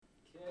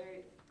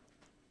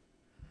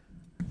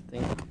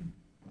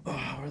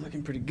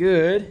looking pretty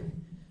good.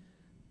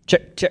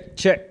 Check.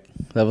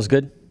 That was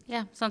good.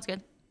 Yeah, sounds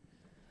good.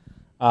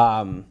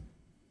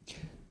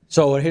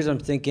 So here's what I'm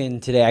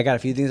thinking today. I got a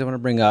few things I want to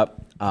bring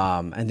up,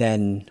 and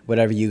then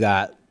whatever you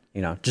got,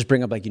 just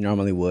bring up like you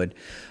normally would.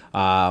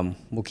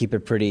 We'll keep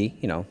it pretty,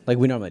 like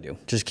we normally do.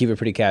 Just keep it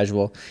pretty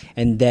casual.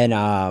 And then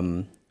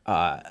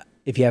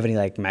if you have any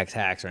like max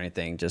hacks or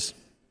anything, just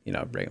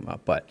bring them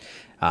up. But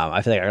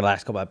I feel like our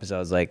last couple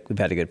episodes, like we've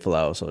had a good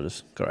flow, so we'll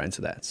just go right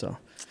into that. So,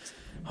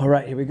 all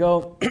right, here we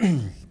go.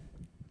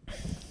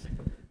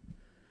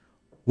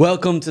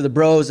 Welcome to the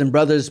Bros and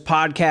Brothers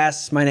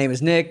podcast. My name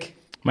is Nick.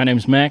 My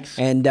name's Max.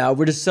 And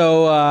we're just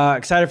so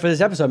excited for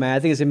this episode, man. I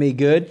think it's going to be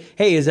good.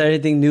 Hey, is there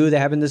anything new that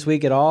happened this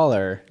week at all?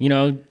 Or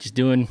Just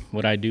doing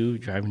what I do,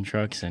 driving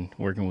trucks and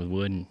working with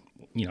wood and,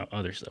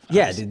 other stuff.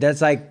 Yeah, dude,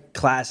 that's like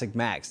classic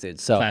Max, dude.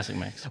 So classic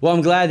Max. Well,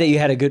 I'm glad that you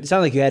had it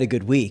sounded like you had a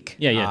good week.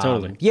 Yeah,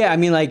 totally. Yeah, I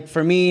mean, like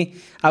for me,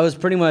 I was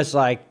pretty much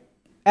like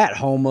at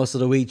home most of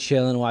the week,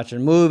 chilling,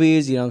 watching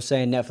movies,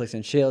 Netflix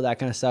and chill, that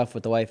kind of stuff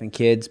with the wife and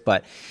kids.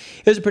 But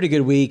it was a pretty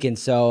good week. And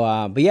so,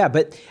 I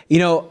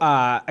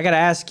got to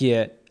ask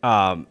you,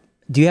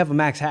 do you have a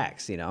Max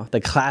hacks,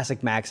 the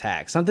classic Max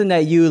hack? Something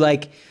that you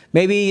like,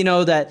 maybe,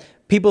 that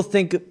people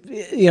think,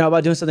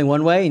 about doing something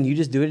one way and you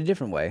just do it a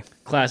different way.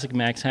 Classic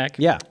Max hack.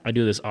 Yeah. I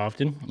do this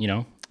often,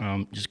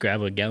 just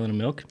grab a gallon of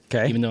milk.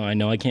 Okay. Even though I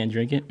know I can't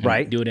drink it.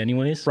 Right. Do it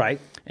anyways.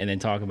 Right. And then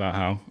talk about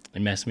how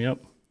it messed me up.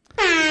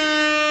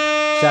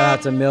 Shout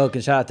out to Milk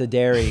and shout out to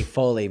Dairy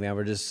Foley, man.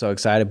 We're just so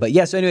excited. But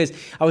yeah, so anyways,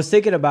 I was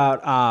thinking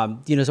about,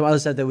 some other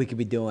stuff that we could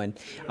be doing.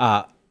 You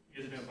guys are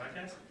doing a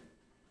podcast?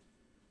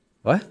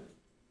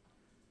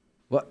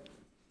 What?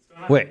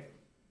 Wait.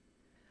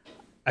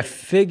 I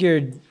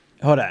figured,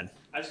 hold on.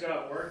 I just got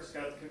out of work, just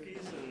got the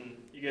cookies, and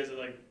you guys are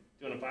like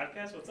doing a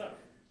podcast? What's up?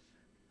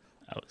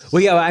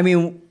 Well, yeah, I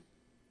mean,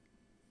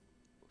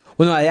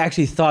 no, I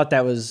actually thought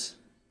that was,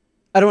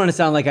 I don't want to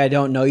sound like I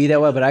don't know you that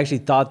well, but I actually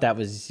thought that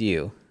was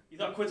you. You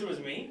thought Quinton was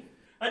me?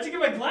 I had to get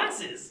my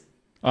glasses.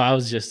 Oh, I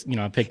was just,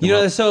 I picked them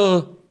up.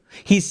 So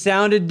he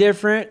sounded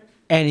different,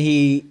 and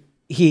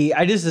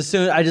I just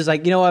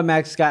assumed,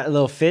 Max got a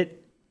little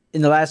fit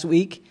in the last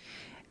week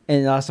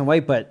and lost some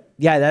weight, but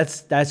yeah,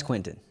 that's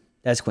Quinton.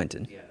 That's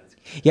Quinton. Yeah, that's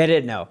Yeah, I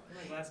didn't know. Where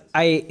are my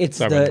glasses? It's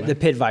Sorry, the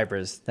Pit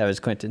Vipers. That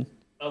was Quinton.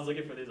 I was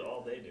looking for these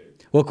all day,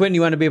 dude. Well, Quinton,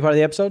 you want to be a part of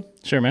the episode?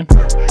 Sure, man.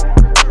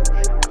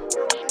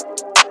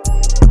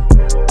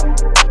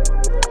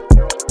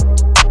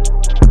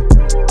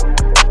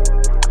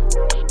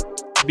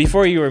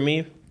 Before you were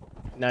me,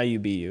 now you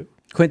be you.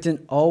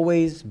 Quinton,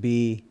 always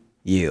be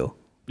you.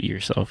 Be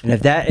yourself. And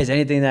if that is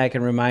anything that I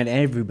can remind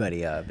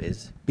everybody of,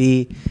 is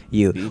be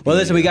you. Well,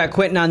 listen, we got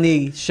Quinton on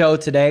the show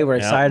today. We're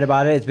excited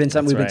about it. It's been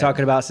something we've been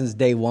talking about since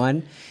day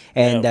one.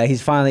 And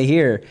he's finally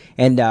here.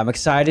 And I'm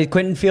excited.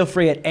 Quinton, feel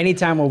free at any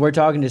time while we're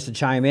talking just to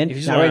chime in.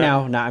 Not right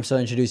now. No, I'm still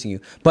introducing you.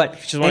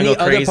 But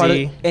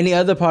any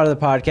other part of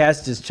the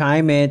podcast, just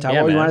chime in. Talk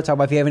about what you want to talk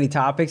about. If you have any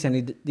topics,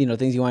 any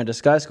things you want to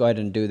discuss, go ahead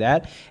and do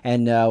that.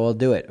 And we'll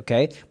do it,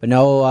 okay? But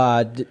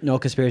no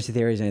conspiracy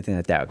theories or anything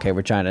like that, okay?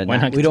 We're trying to...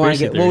 we don't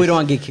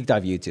want to get kicked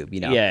off YouTube,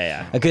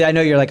 Yeah. Because I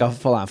know you're like a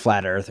full-on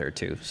flat earther,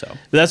 too, so...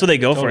 But that's what they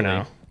go for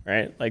now,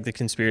 right? Like the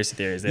conspiracy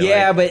theories. But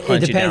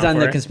it depends on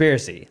the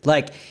conspiracy.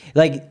 Like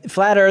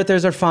flat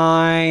earthers are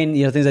fine,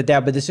 things like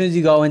that. But as soon as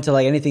you go into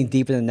like anything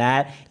deeper than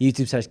that,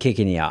 YouTube starts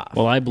kicking you off.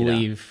 Well, I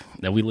believe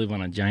that we live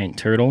on a giant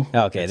turtle.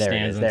 Okay, that there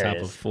it is. stands on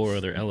top of 4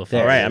 other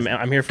elephants. All right,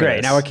 I'm here for Great.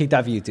 this. Now we're kicked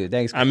off YouTube.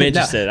 Thanks. I'm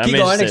interested. Keep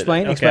going.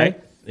 Explain. Okay.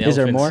 The Is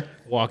there elephants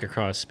more? walk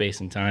across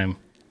space and time.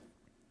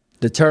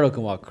 The turtle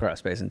can walk across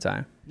space and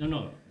time.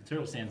 No. The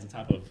turtle stands on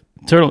top of...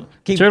 Turtle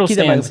Keep that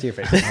stands... to your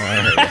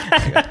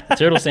face.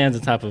 Turtle stands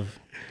on top of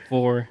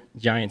 4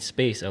 giant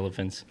space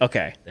elephants.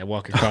 Okay. That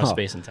walk across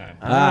space and time.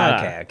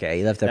 Okay.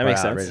 You left that part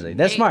makes out sense. originally.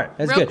 That's smart.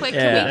 That's Real good. quick,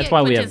 Yeah, can we that's get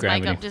why we have Quinton's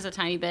mic gravity. up just a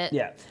tiny bit?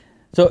 Yeah.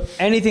 So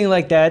anything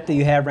like that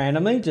you have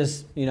randomly,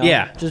 just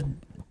just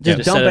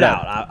Just dump set it it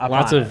out. up. I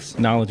Lots promise. of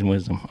knowledge and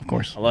wisdom, of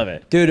course. I love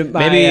it. Dude,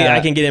 Maybe I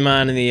can get him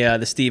on in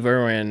the Steve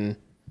Irwin,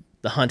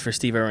 the hunt for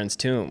Steve Irwin's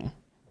tomb.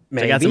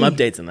 I got some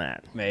updates on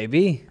that.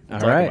 Maybe. We'll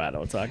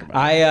talk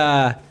about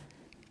it.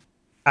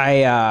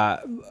 I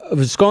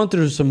was going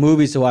through some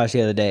movies to watch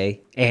the other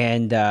day,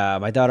 and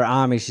my daughter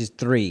Ami, she's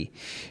 3.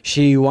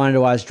 She wanted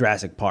to watch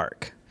Jurassic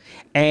Park,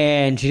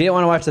 and she didn't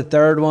want to watch the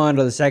third one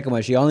or the second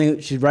one.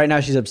 Right now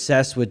she's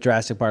obsessed with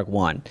Jurassic Park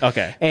 1.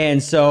 Okay.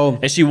 And so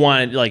And she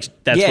wanted,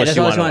 that's what she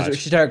wanted to watch.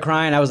 She started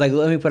crying. I was like,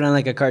 let me put on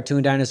like a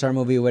cartoon dinosaur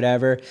movie or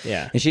whatever.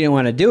 Yeah. And she didn't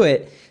want to do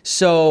it.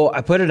 So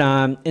I put it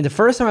on. And the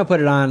first time I put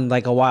it on,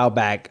 like a while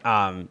back,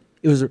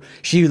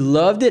 she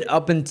loved it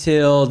up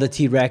until the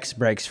T-Rex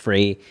breaks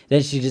free.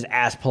 Then she just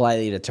asked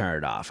politely to turn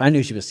it off. I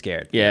knew she was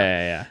scared.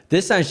 Yeah.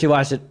 This time she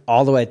watched it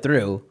all the way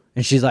through.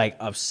 And she's like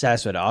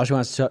obsessed with it. All she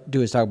wants to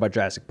do is talk about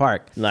Jurassic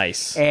Park.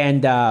 Nice.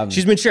 And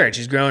she's matured.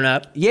 She's grown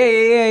up.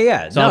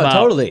 Yeah. all No, about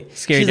totally.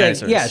 scary she's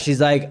dinosaurs. like, she's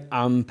like,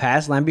 I'm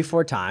past Land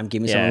Before Time. Give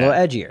me something a little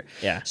edgier.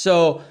 Yeah.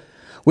 So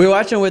we were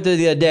watching with her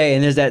the other day,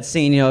 and there's that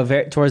scene,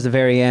 towards the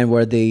very end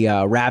where the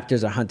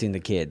raptors are hunting the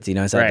kids,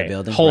 inside the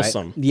building.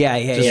 Wholesome. Right?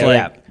 Yeah. Just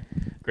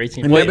Great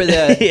scene. Remember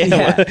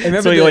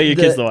the So you want your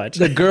kids to watch.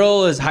 The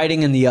girl is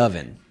hiding in the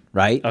oven,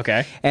 right?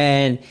 Okay.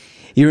 And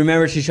you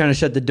remember she's trying to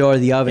shut the door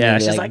of the oven. Yeah,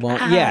 and she's like,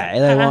 like,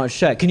 it won't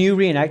shut. Can you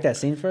reenact that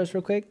scene for us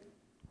real quick?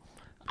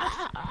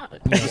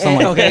 Something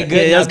like Okay, that. good.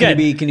 Yeah, Now, that's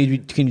good. can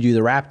you do the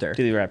raptor?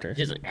 Do the raptor.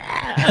 Just like,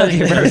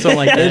 or something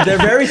like that. They're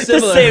very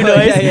similar. same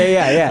noise.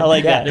 Yeah. I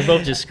like They're that.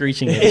 both just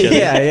screeching at each other.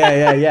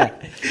 Yeah.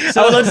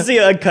 I would love to see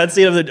a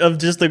cutscene of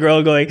just the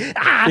girl going, and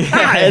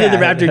then the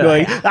raptor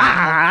going,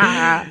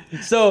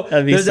 So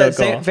That'd be there's so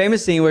that cool.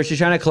 famous scene where she's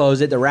trying to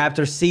close it. The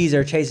raptor sees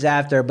her, chases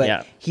after her, but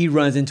Yeah. he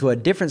runs into a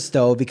different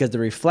stove because the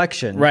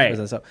reflection Right. was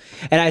on the stove.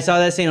 And I saw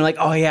that scene. I'm like,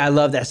 oh yeah, I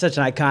love that. Such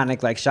an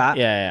iconic like shot.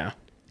 Yeah.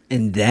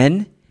 And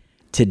then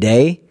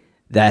today,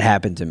 that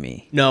happened to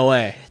me. No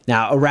way.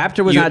 Now a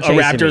raptor was You- not a chasing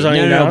raptor's me. on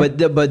you No,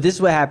 now? but this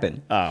is what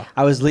happened. Oh.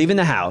 I was leaving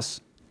the house.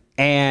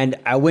 And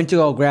I went to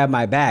go grab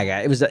my bag.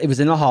 It was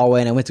in the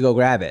hallway, and I went to go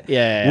grab it.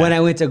 Yeah. When I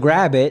went to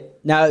grab it,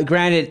 now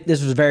granted,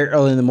 this was very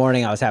early in the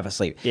morning. I was half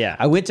asleep. Yeah.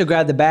 I went to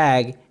grab the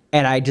bag,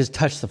 and I just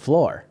touched the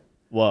floor.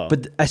 Whoa.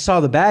 But I saw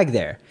the bag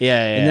there.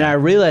 Yeah. And then I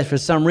realized for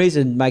some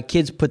reason my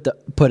kids put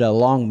a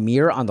long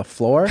mirror on the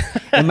floor,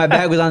 and my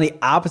bag was on the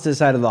opposite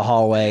side of the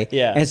hallway.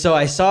 Yeah. And so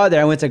I saw it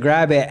there. I went to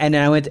grab it, and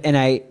then I went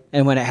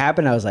and when it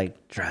happened, I was like,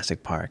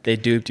 Jurassic Park. They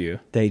duped you.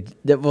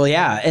 Well,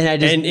 yeah. And I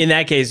just And in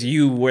that case,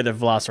 you were the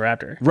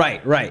Velociraptor.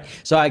 Right.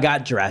 So I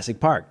got Jurassic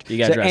Park. You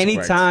got so Jurassic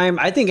Park.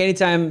 I think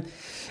anytime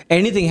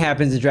anything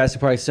happens in Jurassic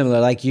Park is similar.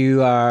 Like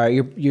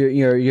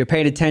you're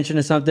paying attention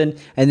to something,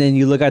 and then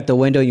you look out the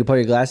window and you put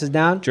your glasses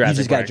down. Jurassic you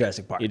just Park. got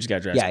Jurassic Park. You just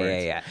got Jurassic Park.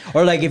 Yeah.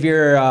 Or like if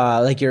your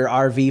your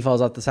RV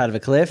falls off the side of a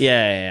cliff.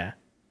 Yeah.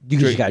 You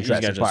just got You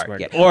just Jurassic got Park.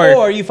 Jurassic Yeah. Park.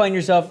 Or you find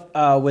yourself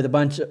with a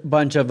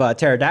bunch of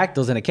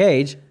pterodactyls in a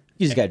cage.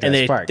 You just got And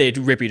Jurassic Park. they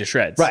rip you to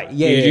shreds. Right,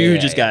 yeah, You yeah,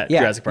 just yeah, got yeah,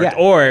 Jurassic Park. yeah.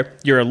 Or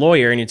you're a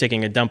lawyer and you're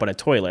taking a dump on a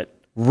toilet,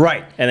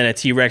 right. and then a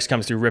T-Rex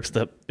comes through, rips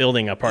the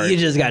building apart. You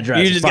just got Jurassic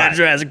Park. You just got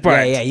Jurassic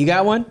Park. Yeah. You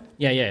got one?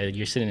 Yeah.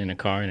 You're sitting in a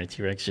car and a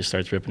T-Rex just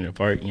starts ripping it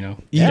apart. You know.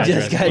 You got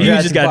just Jurassic got Park. You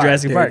Jurassic just got Park,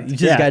 Jurassic dude. Park. You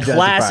just Yeah, got Jurassic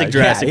classic Park.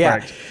 Jurassic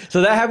Park.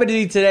 So that happened to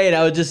me today, and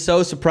I was just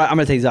so surprised. I'm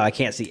gonna tell you, I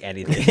can't see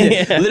anything.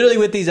 Literally,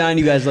 with these on,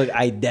 you guys look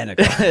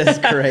identical. It's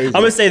crazy. I'm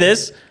gonna say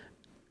this: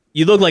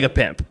 you look like a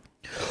pimp.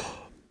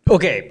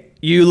 Okay,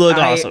 You look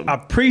awesome. I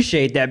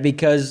appreciate that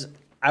because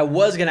I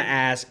was gonna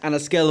ask on a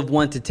scale of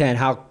 1 to 10,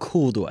 how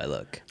cool do I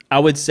look? I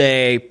would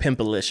say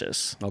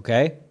pimpalicious.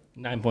 Okay.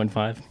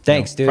 9.5.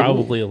 Thanks, dude.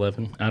 Probably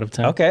 11 out of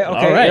 10. Okay. All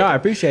right. No, I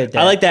appreciate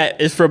that. I like that.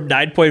 It's from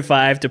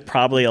 9.5 to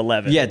probably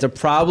 11. Yeah, to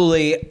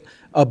probably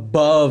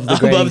above the Above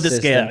grading the system.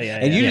 scale,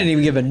 And you didn't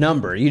even give a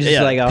number. You just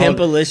Yeah, like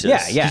pimpalicious.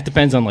 Yeah. Just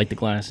depends on like the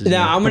glasses.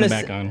 Now I'm put gonna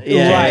 'em back on.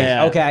 Yeah, right.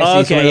 yeah. Okay.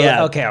 I see. Okay,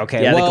 yeah.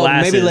 Okay. Yeah, the well,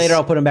 maybe glasses. later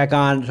I'll put them back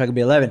on so I can be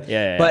 11.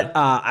 Yeah. But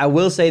I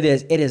will say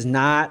this: it is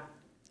not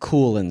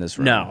cool in this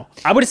room. No,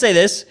 I would say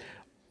this.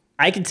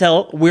 I can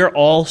tell we're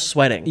all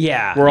sweating.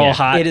 Yeah. We're all Yeah.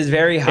 hot. It is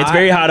very hot. It's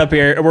very hot up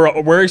here.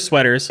 We're wearing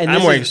sweaters. And I'm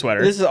this wearing a is-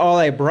 sweater. This is all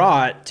I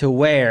brought to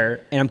wear,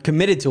 and I'm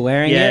committed to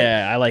wearing it.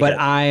 Yeah, I like but it.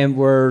 But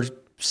we're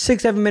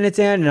 6-7 minutes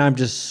in, and I'm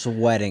just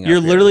sweating. You're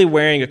up here. literally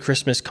wearing a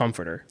Christmas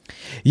comforter.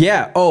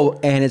 Yeah. Oh,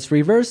 and it's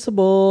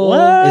reversible.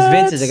 What? It's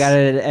vintage. I got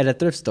it at a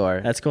thrift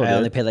store. That's cool, I dude.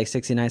 only paid like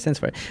 69 cents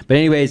for it. But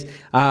anyways,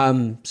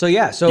 so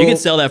yeah. So You can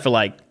sell that for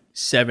like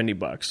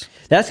 $70.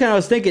 that's kind of what I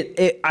was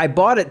thinking. I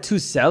bought it to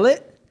sell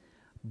it,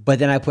 but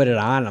then I put it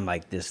on. I'm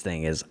like, this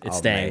thing is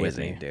staying with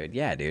amazing, me. dude.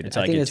 Yeah, dude.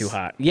 Until I think get it's too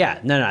hot. Yeah.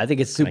 No. I think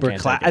it's super can't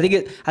classy. take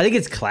it. I think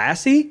it's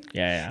classy.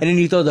 Yeah. And then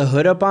you throw the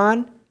hood up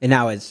on, and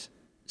now it's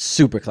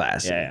super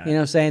classy. Yeah. You know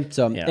what I'm saying?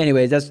 So, Yeah.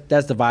 anyways, that's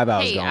the vibe I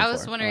was Hey, going I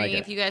was for. wondering like it.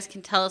 if you guys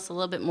can tell us a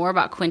little bit more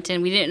about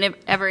Quentin. We didn't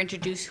ever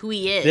introduce who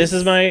he is. This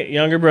is my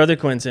younger brother,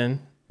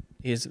 Quentin.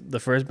 He's the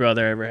first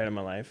brother I ever had in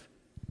my life.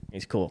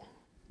 He's cool.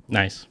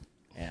 Nice.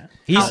 Yeah.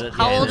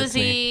 How old that's is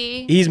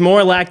he? He's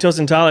more lactose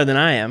intolerant than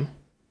I am.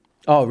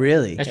 Oh,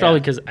 really? That's probably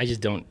because I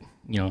just don't,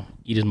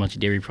 eat as much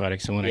dairy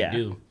products. So when Yeah. I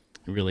do,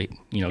 it really,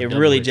 It double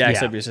really it.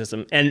 jacks Yeah. up your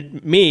system.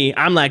 And me,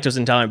 I'm lactose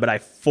intolerant, but I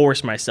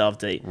force myself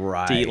to eat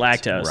Right,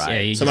 lactose. right. Yeah,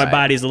 you So just- my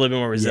body's a little bit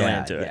more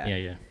resilient Yeah, to it.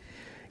 Yeah.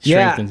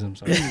 Yeah. Strengthens them.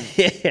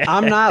 Sorry.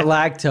 I'm not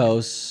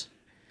lactose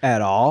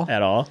at all.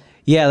 At all.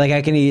 Yeah, like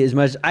I can eat as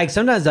much. I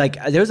sometimes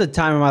like there was a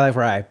time in my life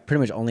where I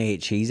pretty much only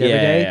ate cheese every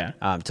Yeah, day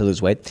yeah, to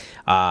lose weight.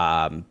 But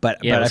Yeah, but I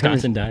pretty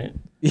Wisconsin much, diet.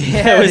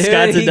 yeah,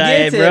 Wisconsin dude, he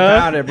diet, gets it. bro.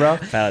 Found it, bro.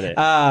 Found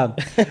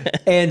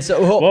it. And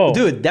so, Whoa.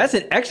 dude, that's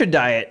an extra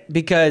diet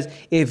because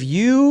if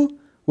you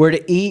were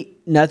to eat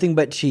nothing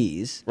but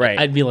cheese, Right.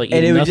 I'd be like and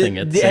it eating would nothing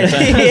just, at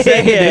the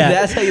same time. Yeah.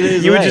 that's how you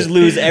lose. You would weight. just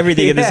lose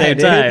everything at the same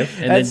dude. time.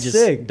 And That's then just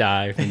sick.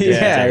 die from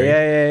Yeah.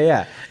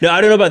 dysentery. No,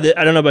 I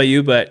don't know about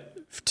you, but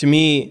to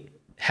me,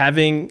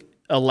 having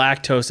a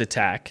lactose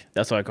attack,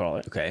 that's what I call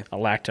it. Okay. A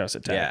lactose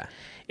attack. Yeah.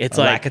 It's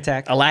A like lack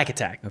attack? A lack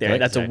attack. There, Okay.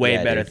 that's a way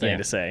Yeah, better dude. thing Yeah.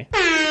 to say.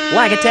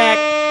 Lack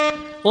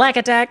attack. Lack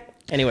attack.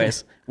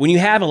 Anyways, when you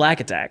have a lack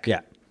attack, Yeah.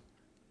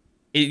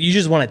 you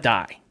just want to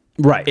die.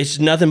 Right. It's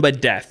nothing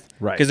but death.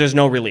 Right. Because there's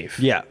no relief.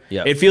 Yeah.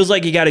 Yeah. It feels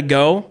like you got to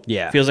go.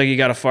 Yeah. Feels like you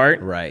got to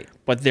fart. Right.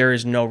 but there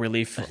is no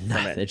relief from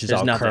it. It's just There's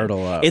all nothing.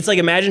 curdle up. It's like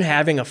imagine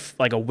having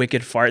a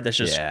wicked fart that's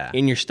just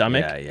in your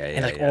stomach,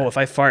 and like, oh, if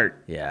I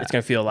fart, it's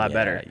gonna feel a lot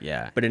better.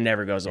 Yeah, but it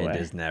never goes away. It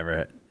just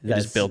never. It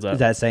just builds up.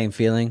 That same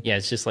feeling. Yeah,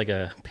 it's just like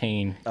a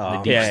pain in the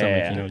Oh. deep Yeah, stomach.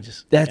 yeah. You know,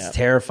 just That's in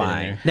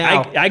terrifying. there.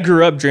 Now, I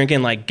grew up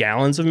drinking like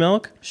gallons of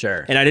milk.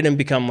 Sure. And I didn't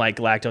become like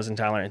lactose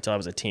intolerant until I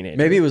was a teenager.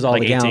 maybe it was all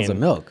like the gallons 18. of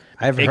milk.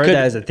 I've It heard could-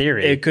 that as a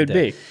theory. it could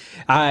be.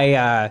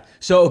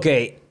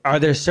 Okay. Are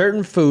there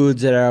certain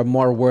foods that are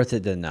more worth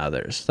it than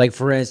others? Like,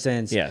 for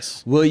instance,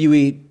 Yes. will you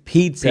eat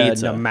pizza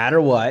no matter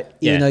what,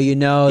 even though you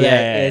know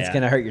that it's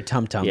going to hurt your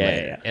tum-tum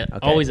later? Yeah, Okay.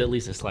 always at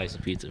least a slice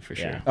of pizza for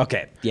sure.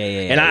 Okay. Yeah.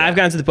 And I've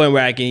gotten to the point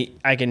where I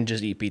can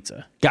just eat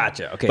pizza,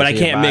 Gotcha. Okay. but so I your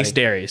can't mix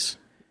body- dairies.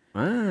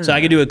 So I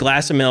could do a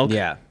glass of milk,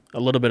 Yeah. a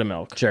little bit of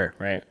milk, Sure.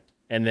 right,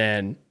 and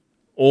then,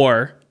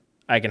 or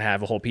I can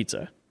have a whole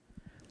pizza.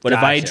 But if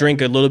I Gotcha.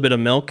 drink a little bit of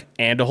milk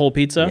and a whole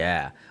pizza,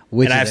 Yeah.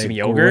 Which And I is have some a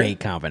yogurt? great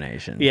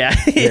combination. yeah,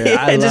 Dude,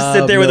 I and just love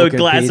sit there with a milk and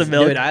glass pizza. of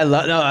milk. Dude, no,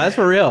 that's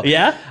for real.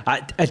 Yeah?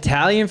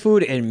 Italian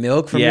food and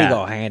milk for me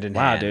go hand in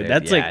wow, hand. dude,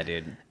 that's like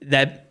dude.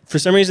 that. For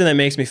some reason, that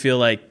makes me feel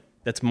like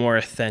that's more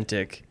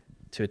authentic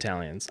to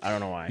Italians. I don't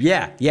know why.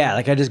 Yeah.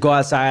 Like I just go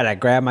outside, I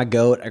grab my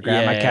goat, I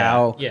grab my Yeah.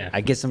 cow, Yeah.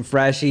 I get some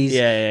freshies.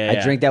 Yeah.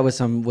 I drink that with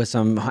some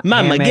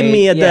Mama, give handmade-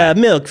 me yeah. the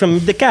milk from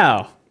the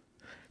cow,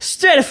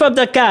 straight from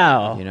the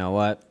cow. You know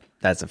what?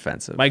 That's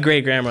offensive. My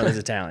great grandmother's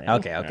Italian.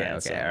 Okay. All so-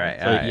 right. So,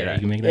 all yeah, right. you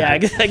can make that. Yeah, I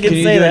happen. can Can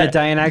you say do an that.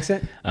 Italian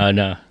accent?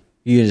 No.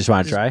 You just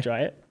want to try?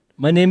 Try it.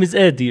 My name is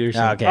Eddie or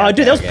something. Okay. Oh,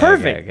 dude, that was okay,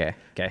 perfect.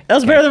 Okay. That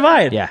was better than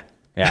mine. Yeah.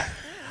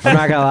 I'm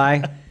not gonna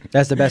lie.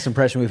 That's the best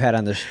impression we've had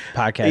on this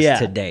podcast Yeah.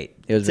 to date.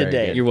 It was To very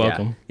date. good. You're Yeah.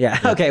 welcome. Yeah.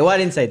 Okay. Well, I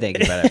didn't say thank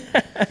you, but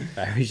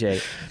I appreciate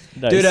it.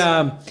 Nice. Dude,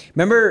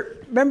 remember,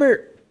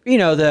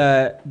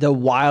 the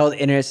wild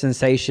internet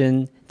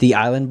sensation, the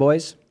Island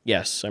Boys?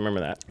 Yes, I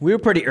remember that. We were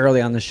pretty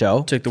early on the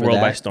show. Took the for world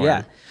that. by storm.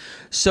 Yeah.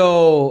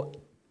 So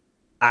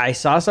I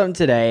saw something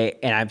today,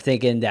 and I'm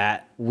thinking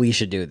that we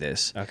should do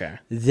this. Okay.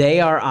 They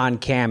are on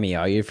Cameo.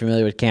 Are you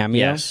familiar with Cameo?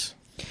 Yes,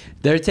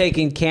 They're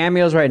taking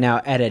Cameos right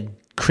now at a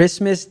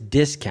Christmas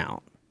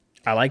discount,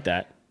 I like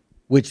that.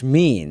 which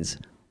means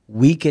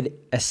we could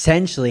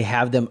essentially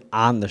have them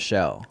on the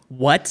show.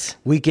 What?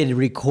 We could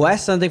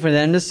request something for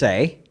them to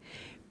say.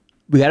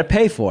 We got to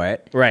pay for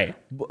it. Right.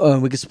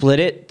 We could split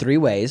it 3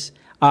 ways.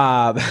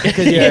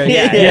 Because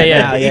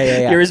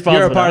Yeah. you're responsible.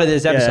 You're a part of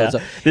this Yeah. episode. So,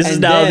 This is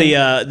and now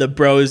then- the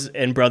Bros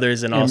and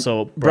Brothers and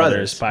also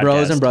Brothers podcast.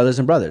 Bros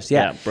and brothers.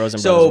 Yeah, Yeah, Bros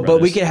and so, Brothers and but we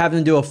Brothers. could have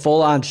them do a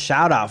full on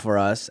shout out for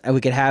us, and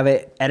we could have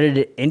it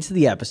edited into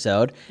the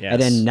episode. Yes.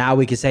 And then now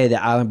we could say the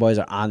Island Boys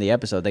are on the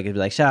episode. They could be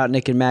like, shout out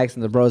Nick and Max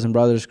and the Bros and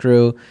Brothers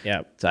crew.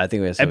 Yeah. So I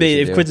think that's I what we bet should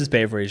if do. Quinton's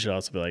paid for it, you should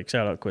also be like,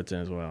 shout out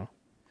Quinton as well.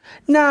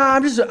 Nah,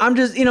 I'm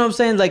just, you know what I'm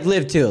saying? Like,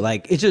 live too.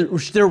 Like, it's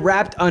just, they're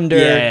wrapped under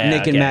Yeah,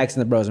 Nick and okay. Max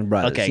and the Bros and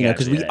Brothers. Okay, you know,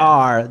 gotcha, because we yeah.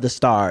 are the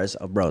stars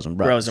of Bros and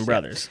Brothers. Bros and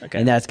Brothers. Okay.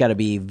 And that's got to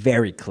be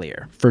very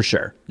clear, for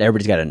sure.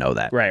 Everybody's got to know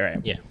that. Right.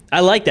 Yeah.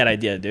 I like that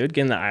idea, dude.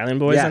 Getting the Island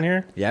Boys Yeah. on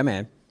here. Yeah,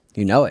 man.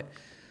 You know it.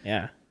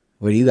 Yeah.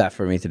 What do you got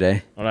for me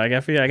today? What do I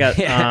got for you? I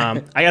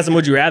got some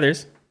Would You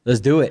Rathers. Let's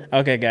do it.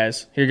 Okay,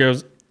 guys. Here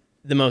goes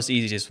the most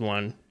easiest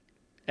one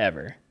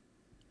ever.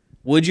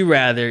 Would you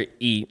rather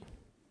eat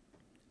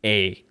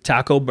a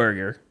taco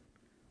burger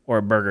or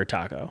a burger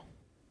taco?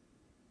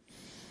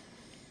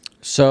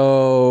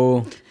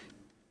 So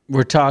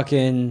we're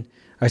talking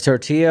a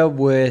tortilla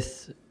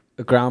with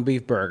a ground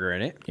beef burger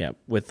in it. Yeah,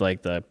 with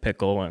like the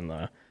pickle and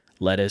the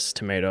lettuce,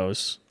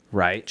 tomatoes,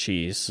 Right.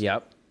 cheese.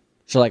 Yep.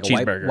 So like a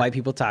Cheeseburger. white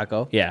people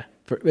taco. Yeah.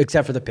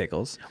 Except for the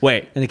pickles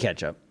Wait. and the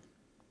ketchup.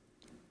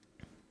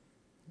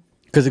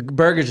 Because the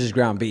burger's just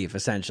ground beef,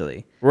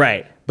 essentially.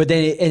 Right. But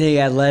then and you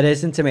add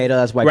lettuce and tomato.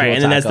 That's white Right. people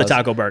And then that's the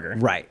tacos. taco burger.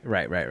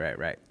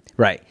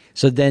 Right.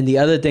 So then the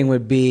other thing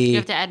would You be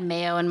have to add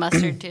mayo and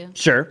mustard too.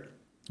 sure.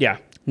 Yeah.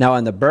 Now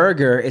on the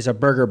burger is a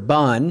burger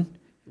bun,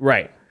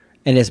 Right.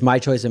 and it's my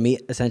choice of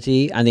meat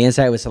essentially on the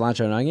inside with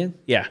cilantro and onion.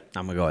 Yeah.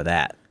 I'm gonna go with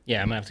that.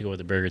 Yeah, I'm gonna have to go with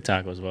the burger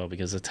taco as well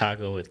because the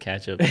taco with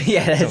ketchup.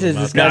 Yeah, that's something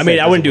just about No, I that mean,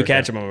 I wouldn't do doesn't work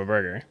ketchup on my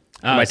burger.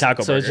 out. On my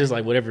taco so burger. it's just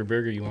like whatever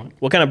burger you want.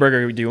 What kind of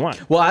burger do you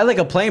want? Well, I like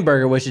a plain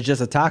burger, which is just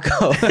a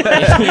taco.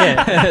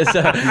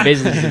 Yeah.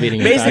 Basically, just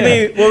beating your taco.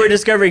 Basically, what we're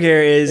discovering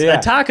here is Yeah.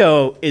 a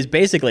taco is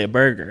basically a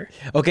burger.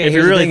 Okay, if you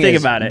here's the really thing think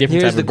is, about it.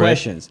 different Here's type the of bread.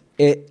 questions.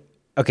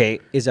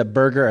 Is a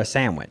burger a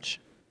sandwich?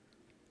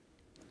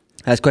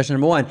 That's question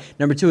number 1.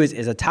 Number 2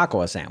 is a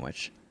taco a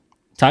sandwich?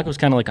 Taco's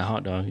kind of like a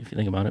hot dog if you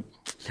think about it.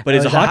 But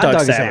it's Oh, a hot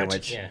dog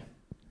sandwich. Yeah.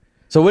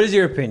 So what is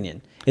your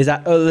opinion? Is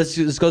that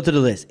let's go to the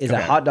list. Is a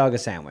Okay. hot dog a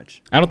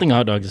sandwich? I don't think a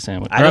hot dog's a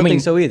sandwich. I don't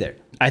think so either.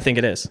 I think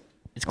it is.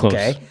 It's close.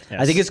 Okay.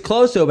 Yes. I think it's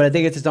close to it, but I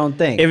think it's its own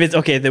thing. If it's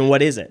okay, then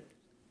what is it?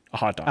 A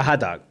hot dog. a hot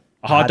dog.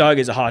 A hot dog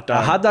is a hot dog.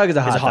 A hot dog is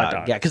a hot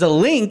dog. Yeah, because a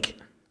link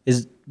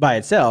is by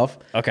itself.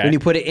 Okay. When you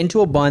put it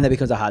into a bun, that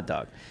becomes a hot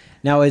dog.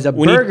 Now, is a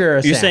When burger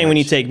a you're saying when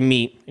you sandwich? take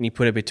meat and you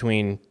put it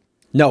between.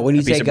 No, when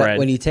you piece take of bread.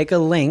 when you take a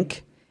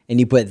link and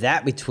you put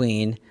that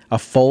between a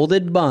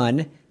folded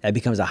bun, that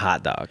becomes a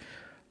hot dog.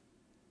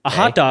 A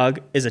hot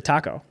dog is a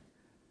taco.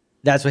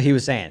 That's what he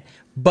was saying.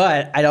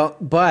 But I don't.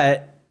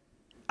 But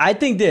I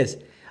think this.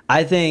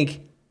 I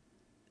think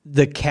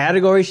the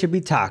category should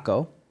be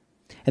taco,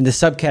 and the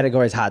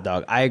subcategory is hot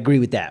dog. I agree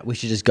with that. We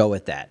should just go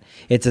with that.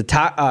 It's a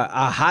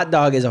hot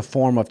dog is a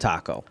form of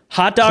taco.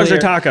 Hot dogs are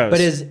tacos. But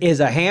is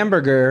a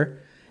hamburger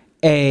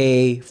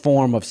a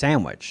form of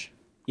sandwich?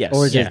 Yes.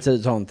 Or is it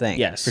its own thing?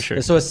 Yes, for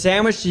sure. So a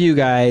sandwich to you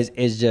guys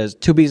is just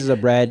 2 pieces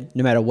of bread,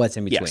 no matter what's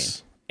in between.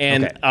 Yes.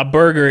 And Okay. a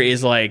burger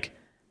is like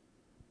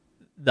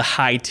the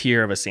high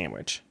tier of a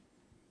sandwich.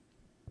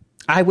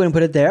 I wouldn't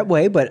put it that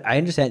way, but I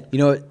understand. You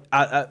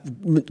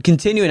know,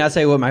 continuing, I'll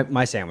tell you what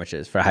my sandwich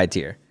is for high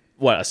tier.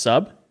 What, a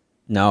sub?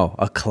 No,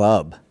 a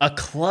club. A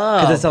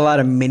club. Because it's a lot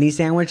of mini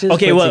sandwiches.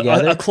 Okay, put well,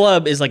 together. a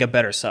club is like a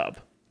better sub.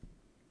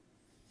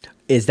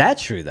 Is that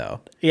true though?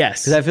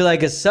 Yes. Because I feel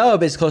like a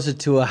sub is closer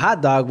to a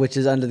hot dog, which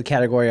is under the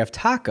category of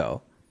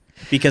taco.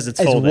 Because it's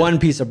It's folded. one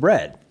piece of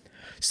bread.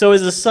 So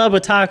is a sub a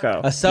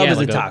taco? A sub is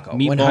like a taco.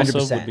 Meatball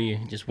 100%. sub would be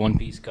just one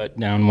piece cut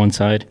down one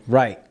side.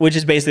 Right. Which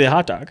is basically a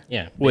hot dog.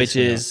 Yeah, Which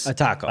basically, is A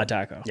taco. A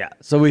taco. Yeah.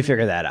 So we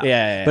figured that out.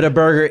 Yeah. But a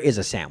burger is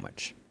a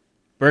sandwich.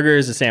 Burger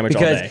is a sandwich all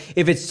Because day.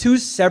 if it's 2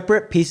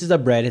 separate pieces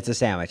of bread, it's a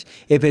sandwich.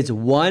 If it's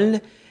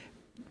one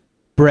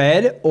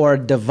bread or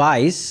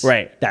device,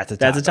 Right. that's a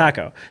taco. That's a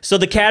taco. So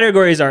the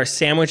categories are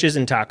sandwiches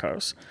and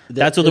tacos.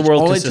 That's what the There's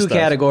world only consists 2 of.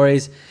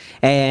 categories,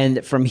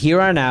 and from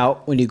here on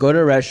out, when you go to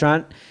a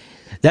restaurant,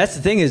 that's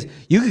the thing is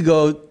you could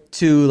go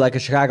to like a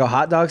Chicago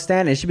hot dog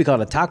stand, and it should be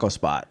called a taco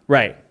spot.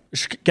 Right.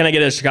 Can I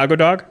get a Chicago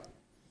dog?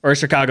 Or a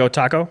Chicago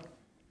taco?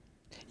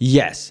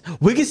 Yes,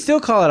 we could still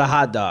call it a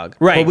hot dog,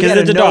 Right, But we 'cause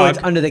gotta it's a know dog.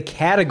 it's under the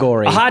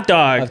category. A hot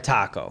dog of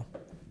taco.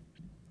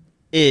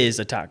 is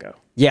a taco.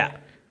 Yeah,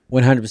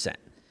 100%,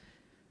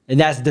 and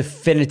that's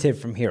definitive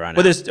from here on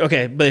But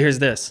out. but here's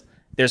this.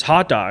 There's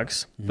hot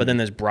dogs, but then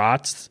there's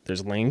brats,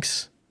 there's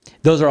links.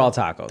 Those are all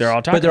tacos. They're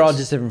all but they're all tacos.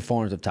 just different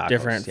forms of tacos.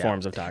 Different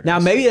forms of tacos. Now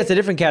maybe that's a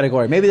different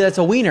category. Maybe that's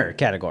a wiener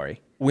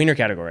category. Wiener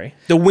category.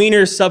 The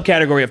wiener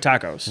subcategory of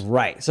tacos.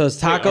 Right. So it's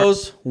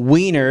tacos,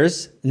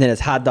 wieners, and then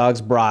it's hot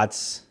dogs,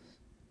 brats,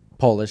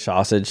 Polish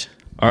sausage.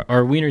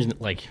 Are wieners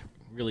like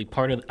really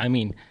part of? I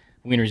mean,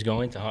 wieners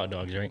go into hot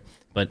dogs, right?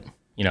 But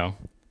you know,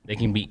 they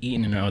can be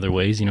eaten in other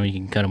ways. You know, you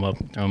can cut them up,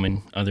 throw them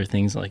in other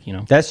things, like you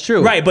know. That's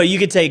true. Right, but you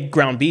could take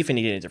ground beef and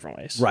eat it in different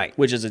ways. Right.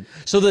 Which is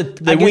So the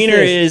I guess wiener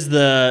this, is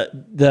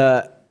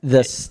the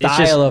the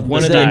style of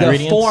one of the, the the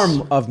ingredients.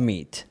 form of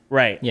meat,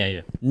 right.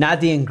 Yeah.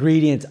 not the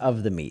ingredients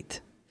of the meat.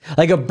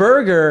 Like a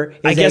burger,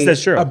 I guess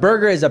that's true. A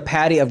burger is a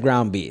patty of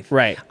ground beef.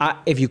 Right.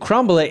 If you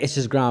crumble it, it's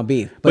just ground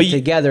beef. But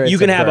together, it's you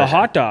can a have burger. a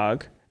hot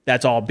dog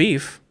that's all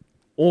beef,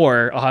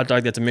 or a hot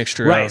dog that's a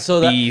mixture right. of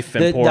So beef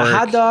and the pork.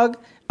 hot dog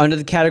under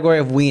the category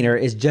of wiener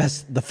is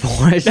just the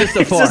form. It's just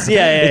the form.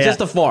 It's just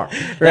the form.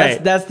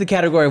 Right. That's the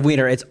category of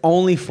wiener. It's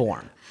only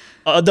form.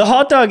 The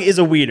hot dog is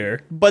a wiener,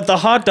 but the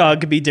hot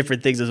dog could be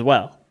different things as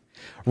well.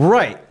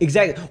 Right,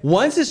 exactly.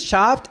 Once it's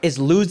chopped, it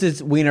loses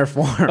its wiener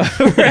form.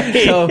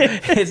 So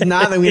it's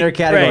not the wiener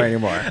category Right.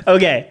 anymore.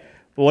 Okay,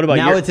 but what about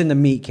Now it's in the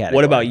meat category.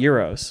 what about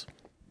gyros?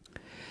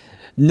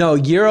 No,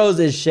 gyros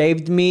is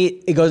shaved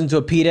meat. It goes into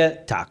a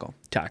pita taco.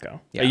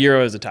 Taco. Yeah. A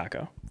gyro is a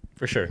taco.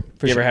 For sure.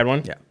 You ever had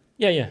one?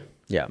 Yeah, Yeah.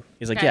 yeah.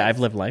 He's like, Guys. yeah, I've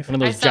lived life. One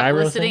of I those stopped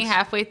gyro listening things.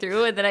 halfway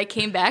through, and then I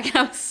came back, and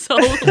I was so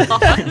lost.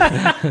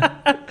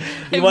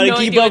 You want to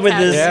keep up with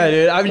this? Yeah,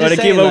 dude. I'm You just wanna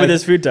saying. keep up with like,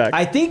 this food talk?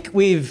 I think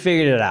we've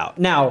figured it out.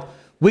 Now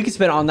we could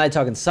spend all night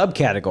talking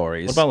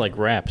subcategories. What about like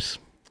wraps?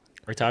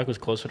 Are tacos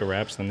closer to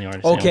wraps than they are to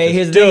Okay, sandwiches?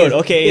 here's the Dude, thing is,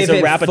 okay, is if a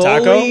it wrap a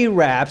taco? fully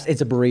wraps,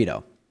 it's a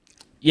burrito.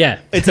 Yeah.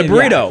 It's a Yeah,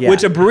 burrito, yeah.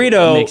 which a That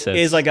burrito makes sense.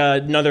 is like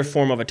another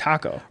form of a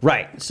taco.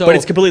 Right. So, But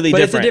it's completely It's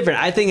different. a different.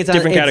 I think it's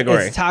Different it's-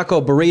 category. It's taco,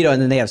 burrito, and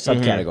then they have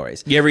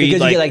subcategories. You ever eat,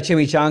 because you get like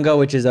chimichanga,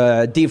 which is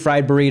a deep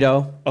fried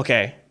burrito.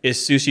 Okay, is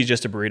sushi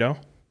just a burrito?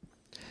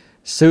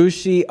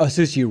 A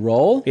sushi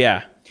roll.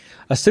 Yeah.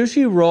 A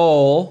sushi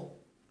roll.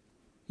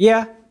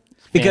 Yeah.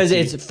 Because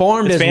Fancy. it's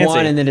formed It's as fancy.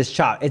 one and then it's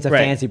chopped. It's a Right.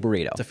 fancy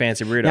burrito. It's a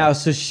fancy burrito. Now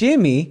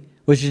sashimi,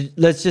 which is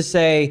let's just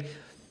say,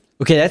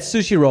 okay, that's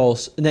sushi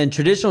rolls. And then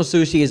traditional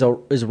sushi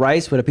is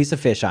rice with a piece of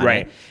fish on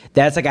Right. it.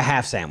 That's like a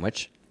half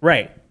sandwich.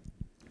 right.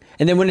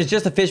 And then when it's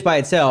just a fish by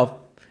itself,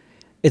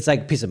 it's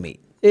like a piece of meat.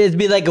 It'd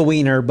be like a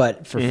wiener,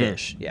 but for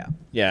fish. Yeah.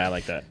 Yeah, I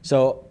like that.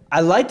 So I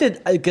liked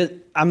it.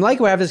 I'm like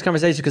we're having this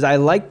conversation because I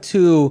like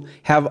to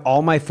have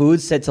all my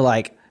foods set to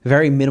like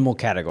very minimal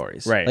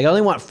categories. Right. Like I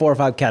only want 4 or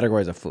 5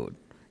 categories of food.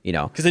 You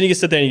know. Because then you can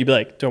sit there and you'd be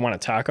like, do I want a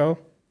taco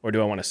or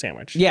do I want a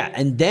sandwich? Yeah,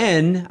 and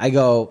then I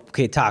go,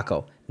 okay,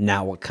 taco.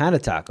 Now what kind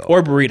of taco?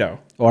 Or burrito.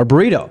 Or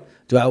burrito.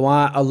 Do I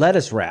want a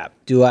lettuce wrap?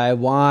 Do I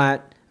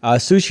want a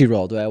sushi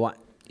roll? Do I want?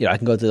 You know, I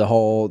can go through the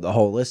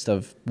whole list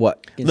of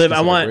what. is Liv, I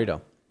considered want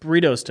burrito.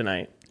 burritos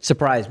tonight.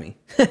 Surprise me.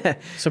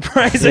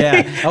 Surprising.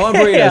 Yeah, I want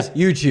burritos. Yeah.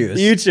 You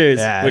choose. You choose.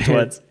 Yeah. Which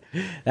ones?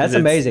 That's Is it-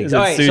 amazing. Is it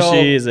All right, sushi? so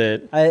Is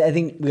it? I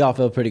think we all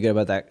feel pretty good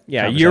about that.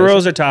 Yeah, conversation.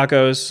 euros are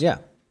tacos. Yeah,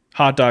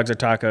 Hot dogs are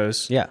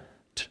tacos. yeah.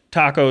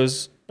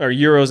 Tacos or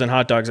euros and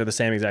hot dogs are the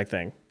same exact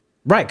thing.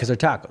 Right, because they're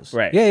tacos.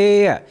 Right.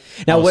 Yeah.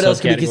 Now, All what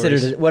else could be subcategories.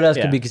 considered? What else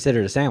Yeah. could be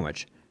considered a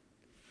sandwich?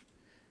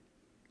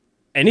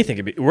 Anything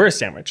could be. We're a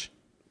sandwich.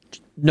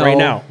 No, right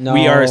now. no.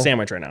 We are a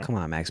sandwich right now. Come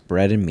on, Max.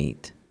 Bread and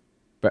meat.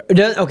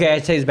 Okay, I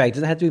take this back. It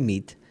doesn't have to be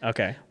meat,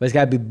 Okay. but it's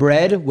got to be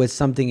bread with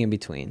something in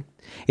between.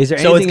 Is there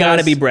So anything it's got to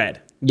else? be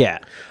bread. Yeah.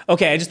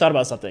 Okay, I just thought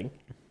about something.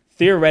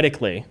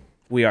 Theoretically,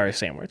 we are a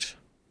sandwich.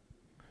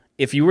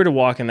 If you were to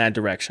walk in that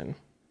direction,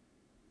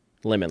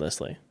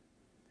 limitlessly,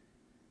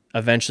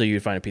 eventually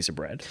you'd find a piece of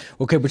bread.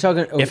 Okay, we're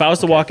talking. If I was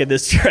to walk in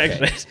this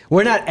direction,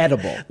 we're not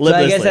edible. So I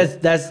Limitlessly. guess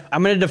that's.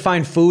 I'm going to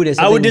define food as.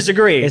 I Something, would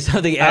disagree. As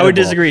something edible. I would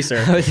disagree,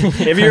 sir.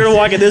 If you were to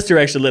walk in this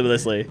direction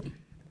limitlessly,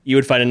 you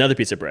would find another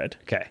piece of bread.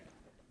 Okay.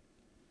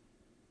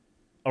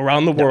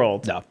 Around the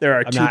world, No, there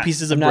are I'm two not-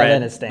 pieces I'm of not letting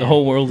bread it stand. The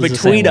whole world is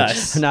between a sandwich.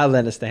 us. I'm not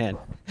letting it stand.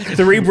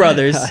 3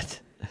 brothers. God.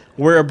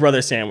 We're a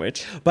brother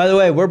sandwich. By the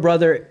way, we're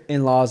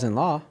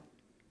brother-in-laws-in-law.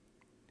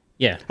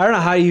 Yeah. I don't know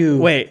how you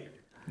Wait,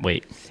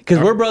 Wait. because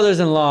we're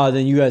brothers-in-law,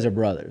 then you guys are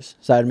brothers.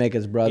 So I'd make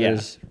us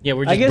brothers. Yeah,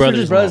 we're I just guess we're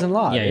just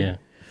brothers-in-law. Yeah, dude. yeah.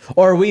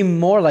 Or are we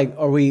more like?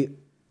 Are we?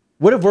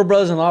 What if we're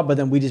brothers-in-law, but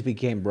then we just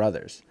became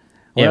brothers?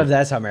 What Yeah. if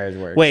that's how marriage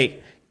works?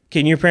 wait.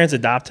 Can your parents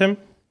adopt him?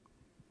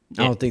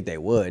 I don't think they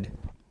would.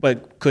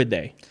 But could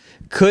they?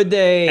 Could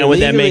they? And would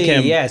that make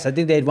legally, him- Yes, I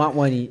think they'd want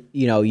one.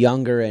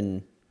 Younger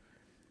and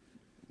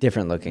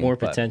different looking. More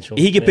but potential.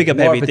 He could pick up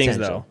More heavy things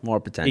potential. though. More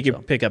He potential.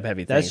 could pick up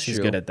heavy That's things. true. He's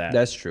good at that.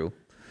 That's true.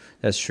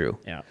 That's true.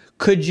 Yeah.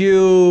 Could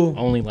you?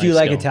 Only do you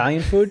life like skill.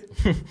 Italian food?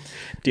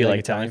 Do you like like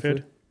Italian Italian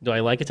food? Do I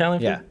like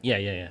Italian food? Yeah.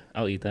 Yeah.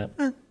 I'll eat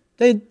that.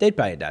 They'd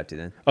probably adopt you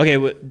then. Okay.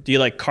 Do you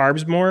like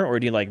carbs more or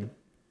do you like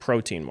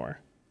protein more?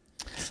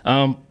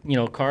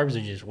 Carbs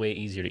are just way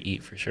easier to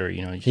eat for sure.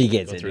 Just He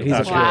gets go it. through Dude.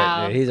 He's a it.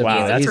 Wow. kid, dude. He's a Wow,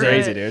 kid. that's He's a-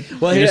 crazy,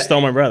 dude. Well, you he- just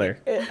stole my brother.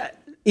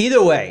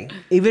 Either way,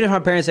 even if my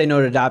parents say no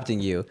to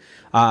adopting you,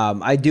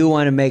 I do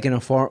want to make a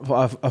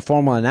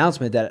formal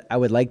announcement that I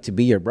would like to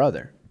be your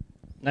brother.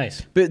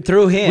 Nice. But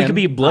through him, We could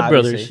be blood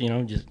obviously.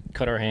 brothers. Just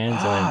cut our hands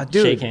Ah, and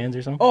dude. shake hands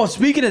or something. Oh,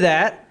 speaking of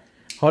that,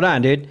 hold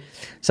on, dude.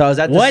 So I was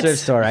at the What? thrift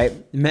store, right?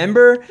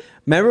 Remember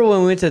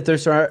when we went to the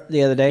thrift store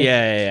the other day?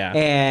 Yeah.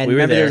 And We were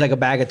remember there was there. like a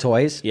bag of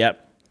toys?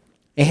 Yep.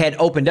 It had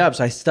opened up,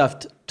 so I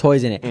stuffed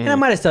toys in it, and I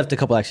might have stuffed a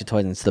couple extra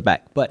toys into the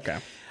back. But Okay.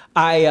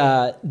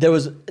 there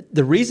was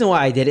the reason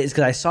why I did it is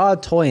because I saw a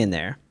toy in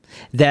there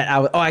that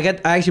I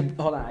got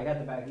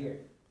the bag here.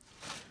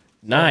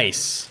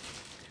 Nice.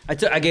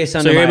 I gave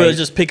some So to you're my able to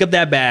just pick up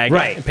that bag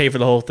Right. and pay for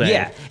the whole thing.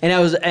 yeah, and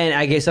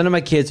I gave some to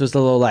my kids. Was a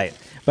little light.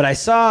 But I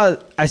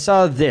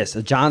saw this,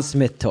 a John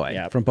Smith toy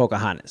Yeah. from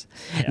Pocahontas.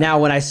 Now,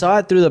 when I saw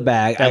it through the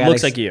bag, That I got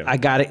looks like you. I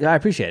got it. I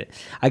appreciate it.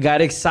 I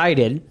got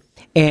excited,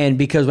 and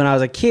because when I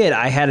was a kid,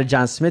 I had a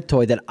John Smith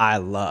toy that I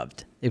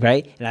loved,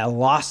 right? And I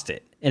lost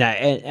it.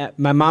 And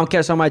my mom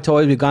kept some of my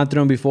toys. We've gone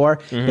through them before,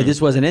 Mm-hmm. but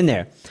this wasn't in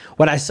there.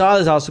 When I saw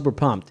this, I was super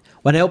pumped.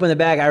 When I opened the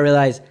bag, I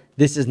realized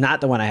this is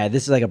not the one I had.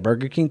 This is like a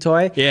Burger King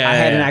toy. Yeah, I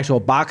had an yeah.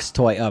 actual box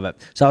toy of it.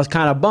 So I was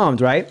kind of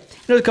bummed, right?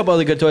 There's a couple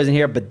other good toys in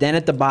here, but then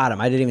at the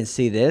bottom, I didn't even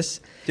see this.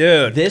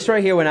 Dude. This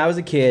right here, when I was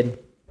a kid,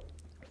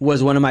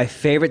 was one of my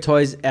favorite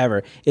toys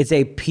ever. It's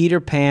a Peter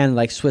Pan,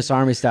 like Swiss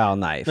Army style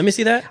knife. Let me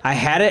see that. I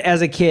had it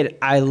as a kid.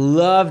 I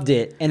loved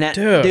it. And that,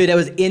 Dude. that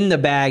was in the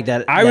bag.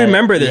 I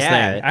remember this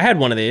thing. I had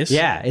one of these.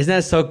 Yeah, isn't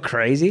that so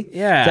crazy?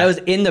 Yeah. So that was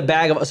in the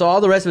bag of. So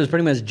all the rest of it was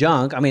pretty much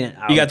junk. I mean,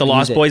 You got the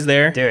Lost Boys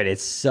there? dude.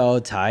 It's so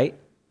tight.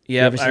 You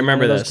Yep, ever I seen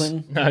remember one of those, this.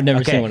 Quentin? No, I've never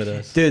Okay. seen one of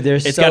those. Dude,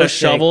 there's It's so got a sick.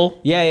 shovel?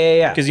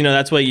 Yeah. Because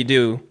that's what you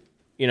do.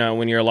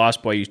 When you're a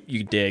Lost Boy,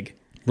 you dig.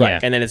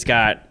 Right. And then it's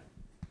got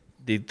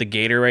the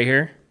gator right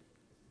here.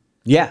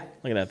 Yeah.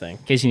 Look at that thing.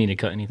 In case you need to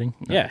cut anything.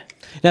 No. Yeah.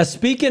 Now,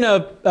 speaking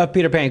of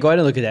Peter Pan, go ahead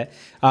and look at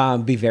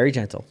that. Be very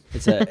gentle.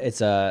 It's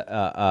it's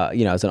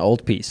an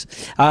old piece.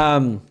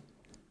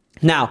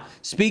 Now,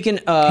 speaking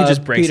of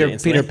just breaks it Peter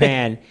instantly.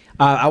 Pan,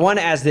 I want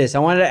to ask this. I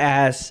wanted to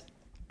ask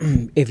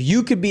if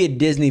you could be a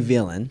Disney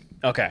villain,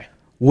 Okay.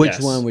 which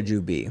Yes. one would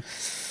you be?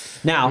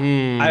 Now,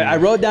 I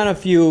wrote down a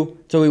few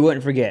so we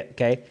wouldn't forget.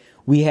 Okay,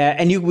 we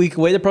can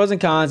weigh the pros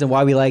and cons and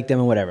why we like them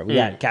and whatever. We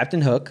got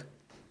Captain Hook.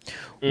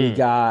 We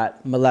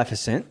got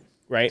Maleficent.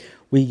 Right?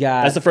 We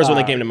got That's the first one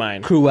that came to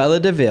mind.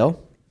 Cruella de Vil.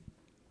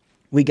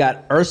 We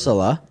got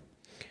Ursula,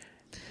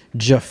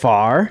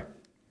 Jafar,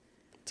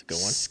 It's a good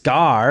one.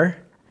 Scar,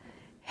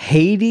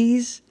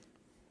 Hades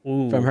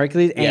Ooh. from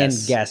Hercules, Yes.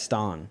 and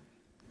Gaston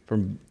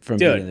from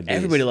Beauty and the Dude, Beast.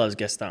 everybody loves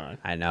Gaston.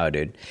 I know,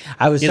 dude.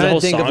 I was He has a trying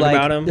whole to think of song like,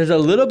 about him. there's a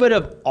little bit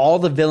of all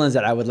the villains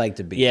that I would like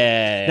to be.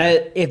 Yeah.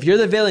 Now, if you're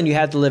the villain, you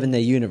have to live in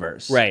the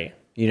universe. Right.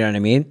 You know what I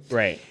mean?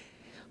 Right.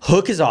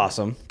 Hook is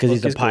awesome because he's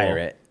Hook a is cool.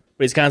 pirate.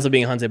 But he's constantly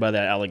being hunted by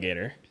that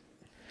alligator.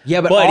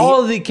 Yeah, but But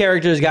all of the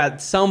characters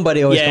got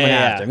somebody always Yeah, coming yeah,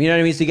 after yeah. him. You know what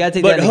I mean? So you got to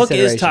take But that into Hook is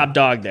consideration. top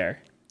dog there.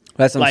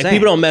 That's what I'm Like, saying.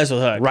 people don't mess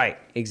with Hook. Right,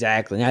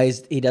 exactly. Now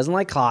he doesn't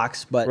like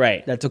clocks, but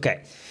Right. that's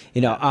okay.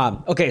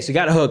 Okay, so you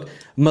got a Hook.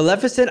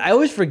 Maleficent, I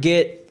always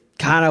forget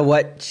kind of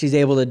what she's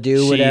able to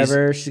do,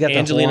 whatever. She's got the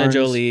Angelina horns.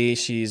 Jolie.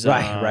 She's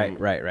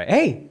Right.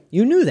 Hey,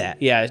 you knew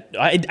that. Yeah,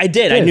 I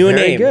did. I Good, knew a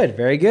very name. Good,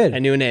 very good. I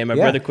knew a name. My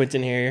Yeah. brother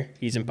Quentin here.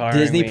 He's empowering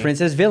Disney me.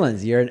 princess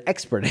villains. You're an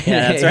expert.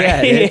 Yeah, that's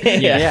right.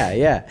 dude. Yeah.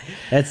 yeah.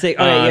 That's it.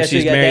 Okay, yeah, so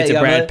She's you got married that. to You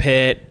got Brad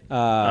Pitt.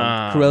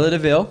 Cruella de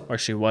Vil. Or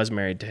she was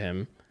married to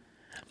him.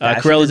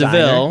 Fashion Cruella de designer.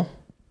 Vil.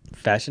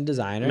 fashion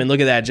designer. I mean, look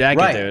at that jacket,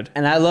 right. dude.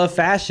 And I love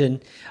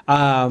fashion.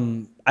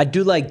 I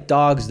do like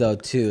dogs though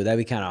too. That'd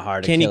be kind of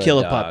hard. Can to you kill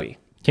a dog. puppy?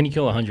 Can you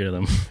kill 100 of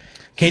them?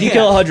 Can you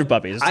kill 100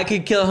 puppies? I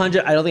could kill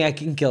 100. I don't think I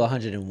can kill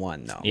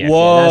 101 though. Yeah.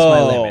 Whoa, that's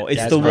my limit. it's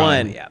That's the my one.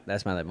 limit. Yeah,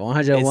 that's my limit.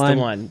 101. It's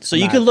the one. So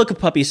you could look a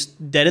puppy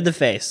dead in the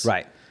face,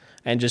 right.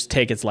 and just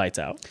take its lights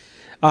out.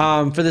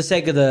 For the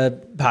sake of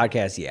the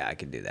podcast, yeah, I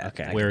could do that.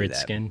 Okay. I could Wear do its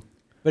that. skin.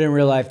 But in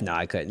real life, no,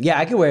 I couldn't. Yeah,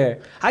 I could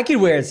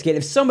wear its skin.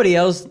 If somebody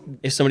else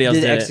If somebody else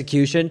did did it.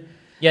 execution,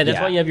 Yeah, that's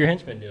why you have your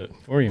henchmen do it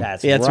for you.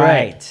 That's, Yeah, that's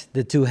right. right.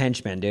 The two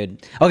henchmen,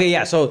 dude. Okay,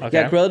 yeah. So you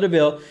Okay. got Cruella de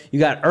Vil. You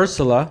got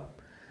Ursula.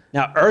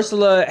 Now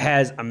Ursula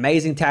has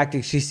amazing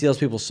tactics. She steals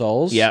people's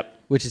souls. Yep.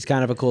 Which is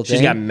kind of a cool thing.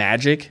 She's got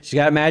magic. She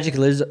got magic.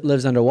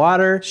 Lives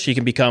underwater. She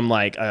can become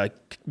like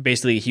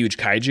basically a huge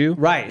kaiju.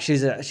 Right.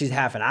 She's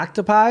half an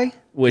octopi,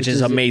 Which is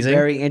amazing.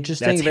 Very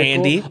interesting. That's very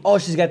handy. Cool. Oh,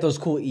 she's got those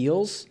cool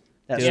eels.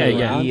 That Dude, swim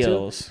yeah, around, too.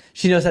 eels.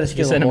 She knows how to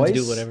steal a send 'em to voice.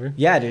 do whatever.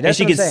 Yeah, dude. And That's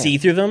she what can I'm saying. see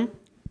through them.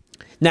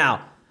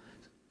 Now,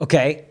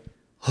 okay,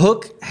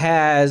 Hook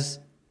has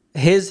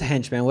his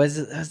henchman. What's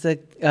the?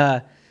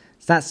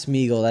 It's not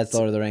Smeagol. That's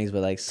Lord of the Rings,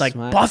 but like it's like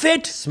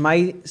Buffett?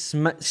 Smithy,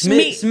 Smith-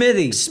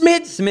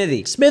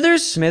 Smithy,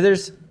 Smithers?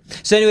 Smithers.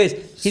 So, anyways,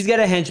 he's got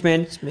a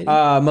henchman.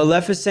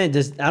 Maleficent.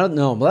 I don't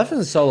know.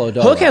 Maleficent's solo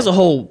dog. Hook has a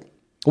whole.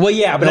 well,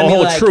 yeah, but a I mean,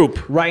 whole like,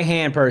 troop. right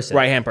hand person.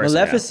 Right-hand person,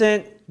 yeah.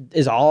 Maleficent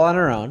is all on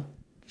her own.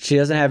 She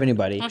doesn't have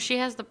anybody. Oh, she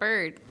has the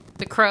bird,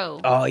 the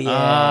crow. Oh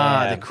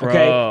yeah, the crow.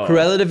 Okay,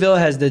 Cruella de Vil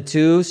has the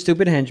two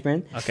stupid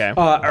henchmen. Okay.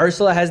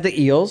 Ursula has the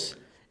eels.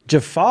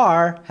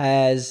 Jafar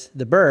has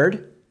the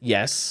bird.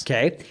 Yes.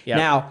 Okay. Yeah.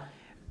 Now,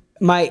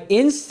 my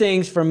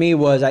instincts for me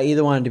was I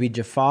either wanted to be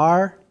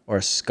Jafar or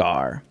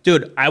Scar.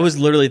 Dude, I was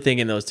literally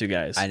thinking those two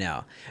guys. I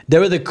know they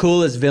were the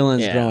coolest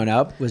villains Yeah. growing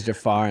up. Was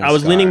Jafar and I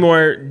was Scar. leaning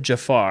more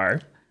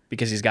Jafar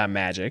because he's got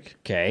magic.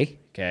 Okay.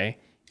 Okay.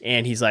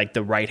 And he's like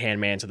the right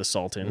hand man to the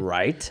Sultan.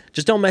 Right.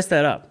 Just don't mess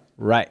that up.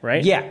 Right.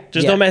 Right? Yeah.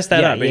 Just yeah, don't mess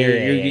that yeah, up. Yeah,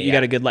 You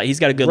got a good life.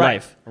 He's got a good Right,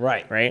 life.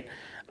 right. Right.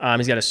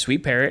 He's got a sweet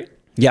parrot.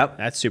 Yep.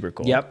 That's super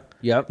cool. Yep.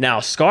 Yep. Now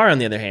Scar, on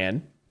the other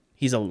hand,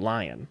 he's a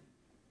lion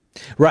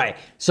Right.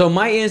 So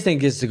my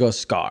instinct is to go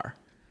Scar.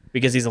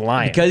 because he's a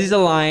lion. Because he's a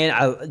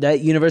lion, that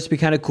universe would be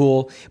kind of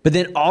cool. But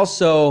then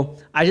also,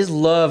 I just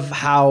love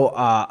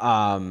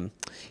how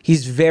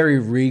he's very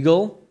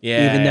regal.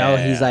 Yeah, Even though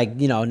yeah, he's yeah.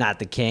 like, not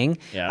the king.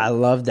 Yeah. I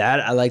love that.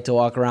 I like to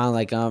walk around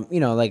like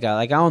like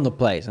I own the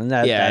place, and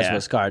that's Yeah.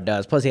 what Scar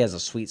does. Plus, he has a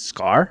sweet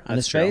scar on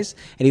his true. face,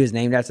 and he was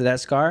named after that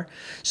scar.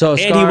 So and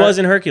Scar, he was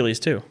in Hercules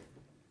too.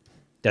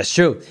 That's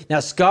true.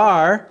 Now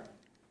Scar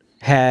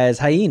has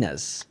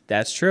hyenas,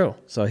 That's true.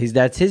 so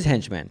that's his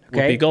henchman.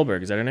 Okay. Whoopi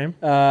Goldberg, is that her name?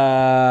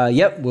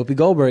 Yep, Whoopi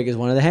Goldberg is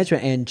one of the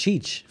henchmen, and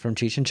Cheech from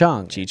Cheech and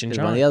Chong. Cheech and is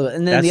one of Chong. the other,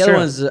 and then That's the other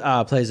true.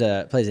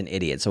 one's plays an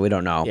idiot, so we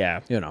don't know. Yeah.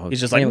 who He's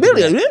just his like,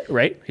 name was-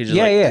 right? He's just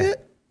yeah, like, yeah.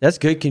 That's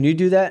good. Can you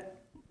do that?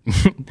 Do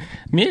it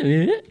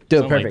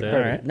Something perfect. like that.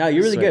 Perfect. No,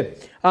 you're really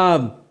Sweet.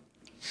 good.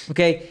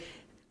 Okay,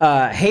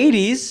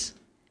 Hades.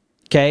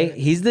 Okay,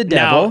 he's the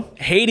devil. Now,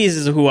 Hades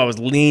is who I was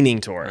leaning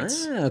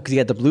towards. Because he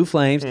got the blue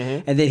flames,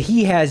 Mm-hmm. and then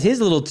he has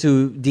his little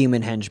two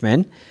demon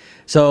henchmen.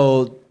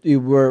 So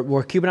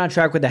we're keeping on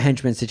track with the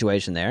henchman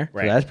situation there.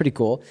 Right. So that's pretty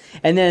cool.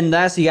 And then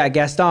lastly, you got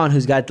Gaston,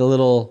 who's got the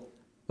little.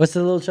 What's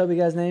the little chubby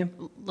guy's name?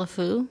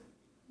 LeFou,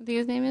 I think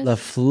his name is.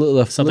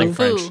 LaFleur. Something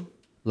French. Fou.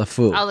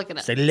 LaFou. I'll look it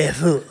up. Say le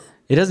fou.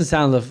 It doesn't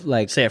sound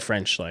like Say it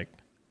French, like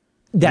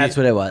that's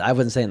what it was. I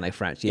wasn't saying like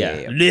French.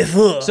 Yeah. le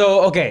fou.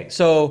 So okay,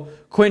 so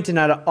Quentin,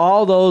 out of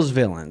all those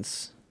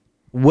villains,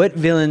 what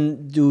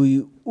villain do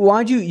you?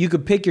 Why don't you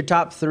could pick your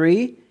top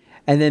three,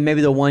 and then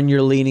maybe the one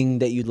you're leaning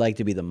that you'd like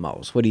to be the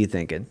most. What are you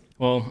thinking?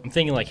 Well, I'm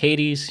thinking like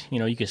Hades.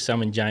 You could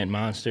summon giant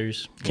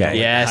monsters. Okay. Like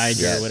Yes.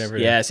 Hydra Yes. or whatever.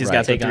 Yes, he's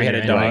got the take on your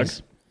three-headed enemies.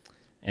 dog.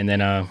 And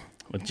then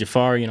with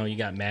Jafar, you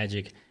got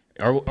magic.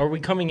 Are we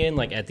coming in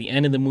like at the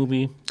end of the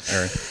movie?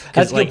 Or,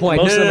 That's a good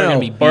point. Most No, of them no, are no.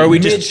 gonna be Or are we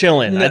beaten. just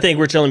chilling? No. I think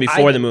we're chilling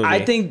before the movie. I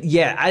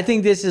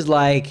think this is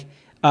like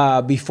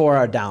before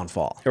our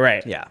downfall.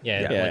 Right. Yeah.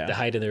 Yeah, Yeah. like the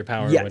height of their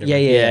power. Yeah. Or whatever.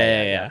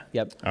 Yeah.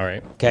 Yep. All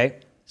right. Okay.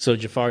 So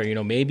Jafar,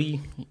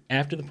 maybe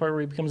after the part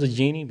where he becomes a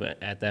genie,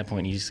 but at that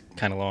point he's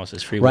kind of lost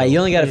his free will. Right. You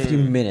only got a few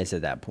minutes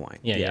at that point.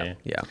 Yeah.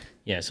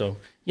 Yeah. So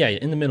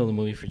in the middle of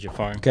the movie for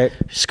Jafar. Okay.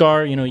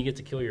 Scar, you get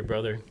to kill your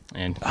brother,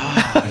 and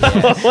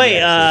Wait,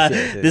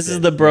 this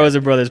is the Bros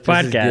and Brothers good.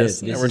 podcast.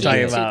 This and is we're good. talking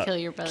You get to about kill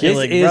your brother. This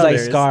killing is like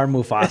brothers. Scar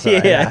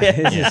Mufasa. Yeah.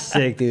 This is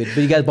sick, dude.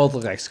 But you guys both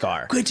look like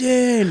Scar.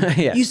 Quentin,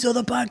 Yeah. you saw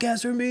the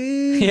podcast for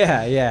me.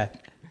 Yeah.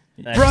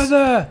 Nice.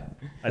 Brother.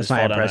 I That's just my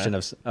fall down impression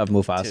of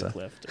Mufasa.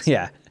 cliff.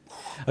 Yeah.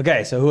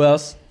 Okay. So who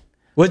else?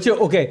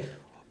 Okay?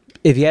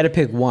 If you had to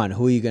pick one,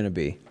 who are you gonna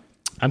be?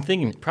 I'm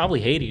thinking probably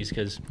Hades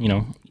because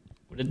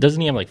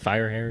doesn't he have like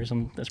fire hair or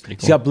something? That's pretty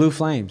cool. He's got blue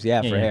flames.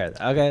 Yeah, for Yeah. hair.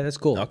 Okay, that's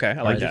cool. Okay,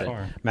 I like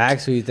Jafar. that.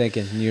 Max, who you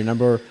thinking?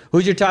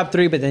 Who's your top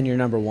three? But then your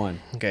number one.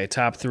 Okay,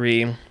 top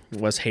three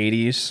was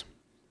Hades,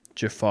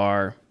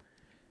 Jafar,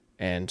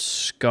 and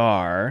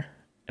Scar,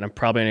 and I'm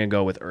probably gonna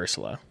go with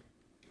Ursula.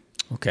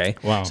 Okay.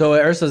 Wow. So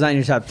Ursula's not in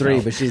your top 3,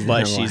 No, but she's the but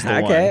number she's one.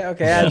 the one.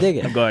 Okay, I dig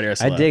it. I'm going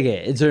Ursula. I dig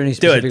it. Is there any Dude,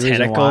 specific reason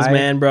tentacles, why?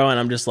 man, bro. And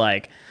I'm just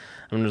like,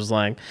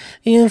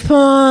 you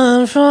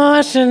poor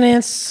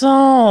unfortunate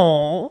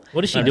soul.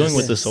 What is she I'm doing just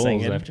with the souls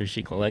singing. after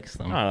she collects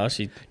them? I don't know.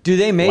 She, Do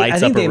they make? Lights I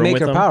think up a they room make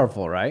with her them?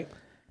 powerful, right?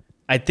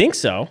 I think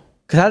so.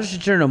 Because how does she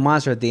turn into a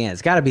monster at the end?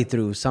 It's got to be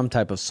through some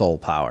type of soul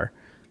power.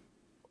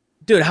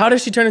 Dude, how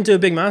does she turn into a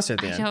big monster at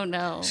the I end? don't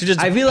know. She just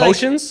I feel like-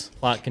 potions?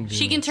 Plot convenience.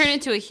 She can turn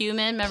into a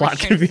human. Remember, Plot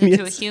she turns into a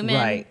convenience. human.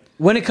 Right.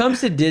 When it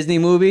comes to Disney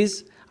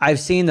movies, I've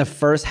seen the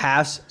first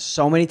half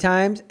so many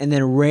times, and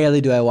then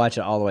rarely do I watch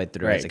it all the way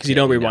through. Right, because you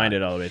don't rewind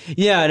it all the way.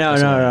 Yeah,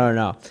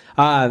 no.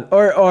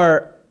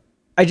 Or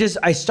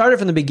I started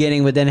from the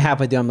beginning, but then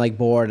halfway through I'm like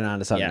bored and on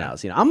to something Yeah.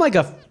 else. I'm like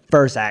a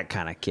first act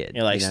kind of kid.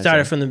 You're like, you know what I'm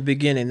started saying? from the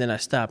beginning, then I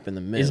stop in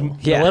the Is middle.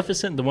 Yeah.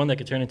 Maleficent the one that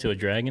could turn into a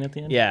dragon at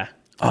the end? Yeah.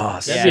 Oh,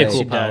 That'd sick. be a she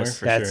cool power does.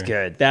 for That's sure.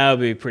 good. That would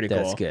be pretty cool.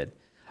 That's good.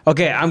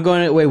 Okay, I'm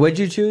going to wait. What'd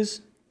you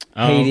choose?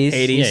 Hades.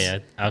 Hades. Yeah.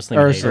 I was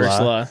thinking Ursula. Hades.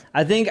 Ursula.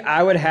 I think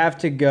I would have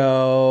to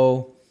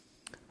go.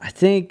 I'm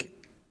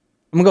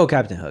gonna go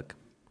Captain Hook.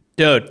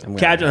 Dude, gonna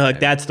Captain have Hook, to-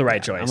 that's the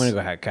right choice. I'm gonna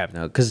go Captain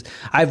Hook because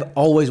I've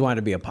always wanted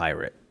to be a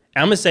pirate.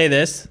 I'm going to say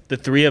this. The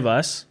three of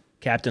us,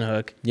 Captain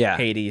Hook, Yeah.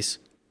 Hades,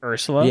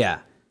 Ursula, Yeah.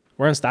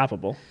 we're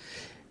unstoppable.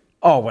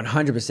 Oh,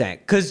 100%.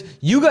 Because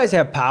you guys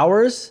have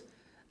powers.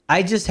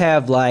 I just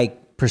have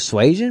like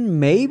persuasion,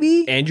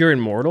 maybe. And you're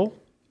immortal.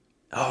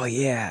 Oh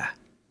yeah,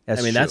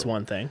 that's That's true.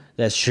 one thing.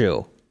 That's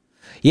true.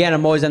 Yeah, and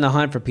I'm always on the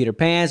hunt for Peter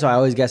Pan, so I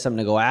always got something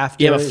to go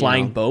after. You have a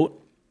flying know. boat?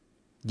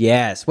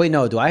 Yes. Wait,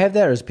 no. Do I have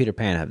that, or does Peter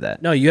Pan have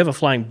that? No, you have a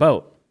flying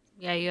boat.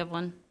 Yeah, you have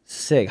one.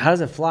 Sick. How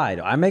does it fly?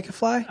 Do I make it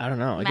fly? I don't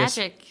know. I guess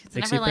Magic. It's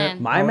Pixie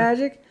Neverland. My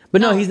magic?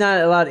 But no, No. he's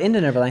not allowed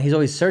into Neverland. He's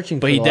always searching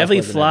for But he the definitely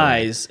lost words of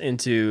Neverland. flies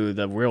into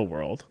the real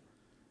world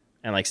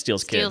and like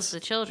steals Steals kids. the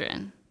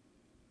children.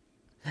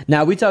 Now,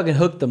 are we talking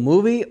Hook the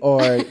movie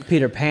or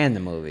Peter Pan the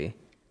movie?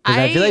 Because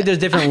I feel like there's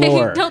different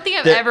lore. I don't think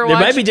I've There, ever there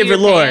watched might be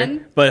different Peter lore,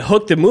 Pan. but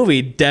Hook the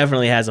movie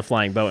definitely has a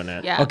flying boat in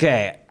it. Yeah.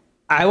 Okay,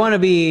 I want to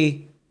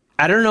be.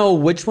 I don't know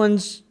which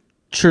one's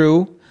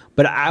true,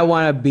 but I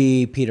want to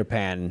be Peter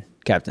Pan,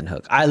 Captain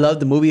Hook. I love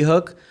the movie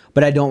Hook,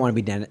 but I don't want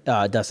to be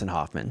Dustin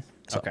Hoffman.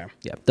 So, Okay.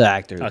 Yeah, the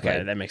actor. Who Okay,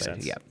 played- that makes played-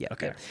 sense. Yeah, yeah.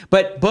 Okay. Yeah.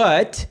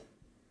 But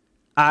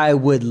I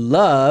would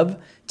love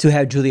to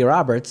have Julia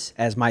Roberts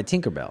as my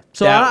Tinkerbell.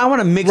 So That- I want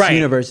to mix right.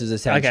 universes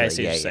essentially. Okay, I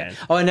see what yeah, you're yeah.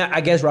 saying. Oh, and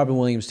I guess Robin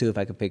Williams too, if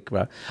I could pick.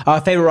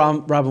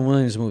 Favorite Robin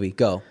Williams movie?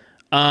 Go.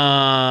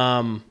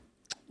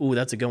 Ooh,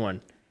 that's a good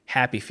one.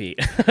 Happy Feet.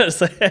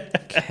 That's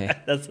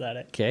not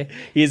it. Okay.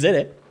 He's in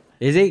it.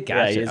 Is he? Yeah,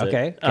 Gotcha. he's in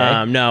Okay. it.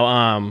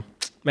 Man,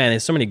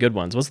 there's so many good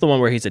ones. What's the one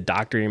where he's a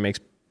doctor and he makes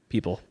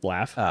people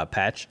laugh?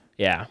 Patch.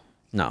 Yeah.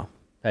 No.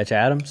 Patch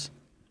Adams.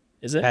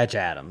 Is it? Patch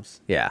Adams.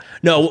 Yeah.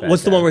 No, Patch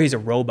what's the one Adams. where he's a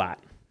robot?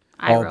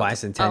 iRobot.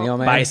 Bicentennial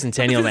Man.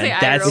 Bicentennial I was Man. gonna say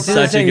That's iRobot. It's in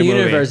the such a same good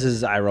universe movie.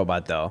 as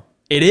iRobot, though.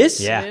 It is?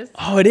 Yeah. It is?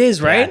 Oh, it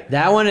is, right? Yeah.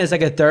 That one is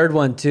like a third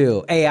one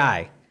too.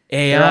 AI.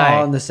 AI. They're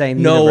all in the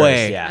same No universe.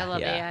 way. Yeah. I love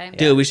yeah, AI. yeah.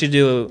 Dude,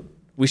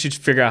 we should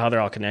figure out how they're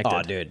all connected.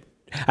 Oh, dude.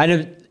 I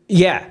know.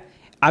 Yeah.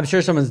 I'm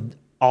sure someone's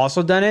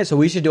also done it, so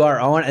we should do our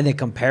own and then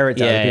compare it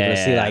to other people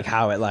to see like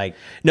how it like.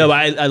 No,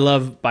 but I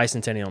love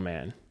Bicentennial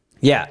Man.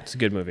 Yeah. It's a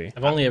good movie.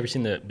 I've only ever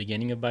seen the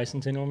beginning of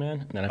Bicentennial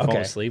Man, and then I fall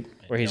Okay. asleep.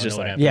 Where he's Don't just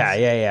know what like- happens.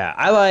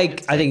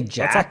 Yeah. I think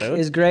Jack up, dude?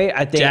 is great.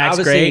 I think Jack's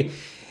obviously. great.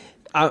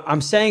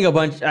 I'm saying a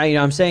bunch.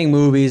 I'm saying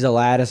movies,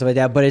 Aladdin, stuff like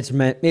that, but it's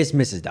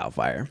Mrs.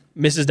 Doubtfire.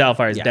 Mrs.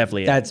 Doubtfire is Yeah,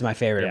 definitely it. that's my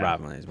favorite Yeah.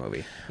 Robin Williams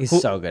movie. He's Who-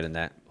 so good in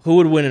that. Who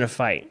would win in a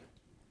fight?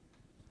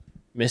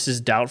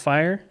 Mrs.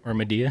 Doubtfire Or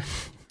Medea.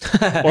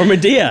 or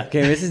Medea?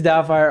 Okay, Mrs.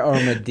 Doubtfire or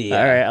Medea.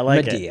 All right, I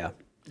like it. Medea.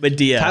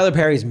 Medea. Tyler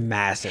Perry's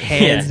massive.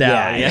 Hands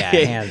down. Yeah,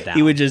 Yeah. hands down.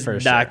 He would just for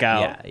knock sure.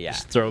 out. Yeah.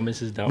 Just throw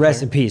Mrs. Doubtfire.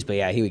 Rest in peace, but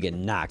yeah, he would get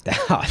knocked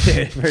out,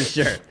 dude, for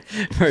sure.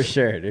 For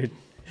sure, dude.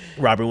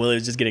 Robert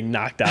Williams just getting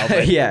knocked out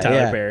by Yeah, Tyler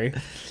yeah. Perry.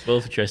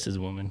 Both dressed as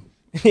women.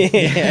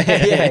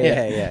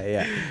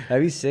 yeah.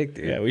 That'd be sick,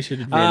 dude. Yeah, we should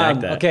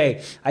reenact that.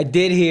 Okay, I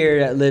did hear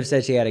that Liv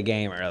said she had a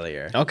game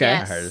earlier. Okay.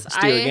 Yes, Let's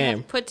do a game.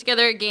 have put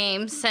together a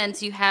game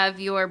since you have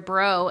your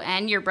bro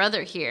and your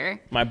brother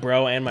here. My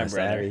bro and my Nice to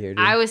have brother. you here,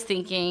 dude. I was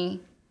thinking,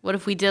 what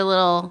if we did a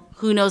little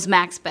who knows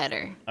Max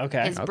better?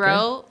 Okay. His Okay.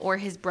 bro or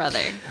his brother?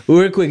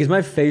 Real quick, is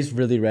my face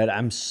really red?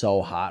 I'm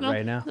so hot No,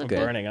 right now. look Good.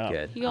 burning up.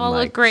 Good. You I'm, all look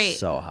like, great.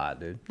 So hot,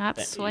 dude. Not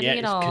sweaty Yeah, at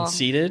it's all.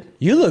 conceited.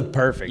 You look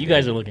perfect. You dude.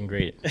 guys are looking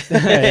great.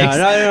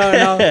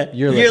 No.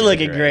 You're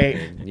looking great.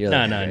 dude. You're No,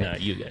 looking no,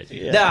 great. you guys.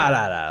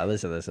 No.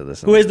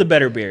 Listen. Who has the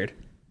better beard?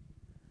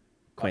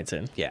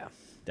 Quentin. Yeah. I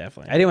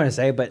Definitely. didn't want to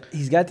say, but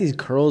he's got these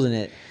curls in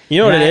it. You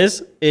know what And it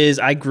is? Is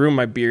I groom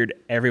my beard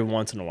every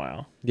once in a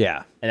while.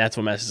 Yeah, And that's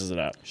what messes it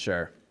up.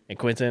 sure. And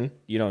Quentin,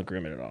 you don't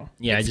groom it at all.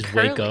 Yeah, It's I just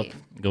wake up, curly.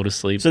 go to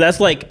sleep. So that's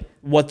like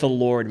what the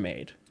Lord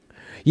made.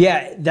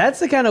 Yeah, that's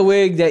the kind of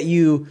wig that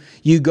you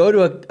go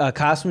to a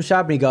costume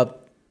shop and you go,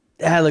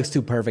 that looks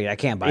too perfect. I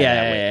can't buy Yeah,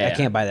 that yeah, wig. yeah, I yeah.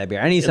 can't buy that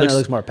beard. I need something that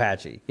looks- looks more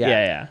patchy.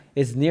 Yeah.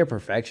 It's near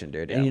perfection,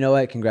 dude. And Yeah. you know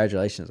what?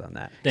 Congratulations on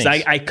that. Thanks.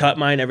 So I cut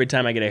mine every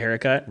time I get a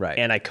haircut. Right.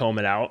 And I comb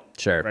it out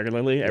Sure.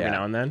 regularly every Yeah.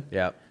 now and then.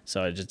 Yep.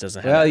 so it just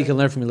doesn't Well, have you can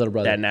learn from your little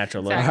brother. that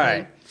natural look.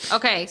 Exactly. All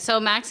right. Okay, so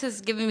Max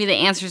has given me the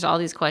answers to all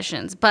these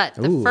questions, but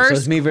the Ooh, so it's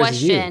first me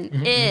versus you.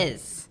 question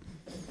is,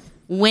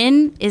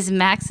 when is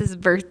Max's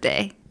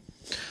birthday?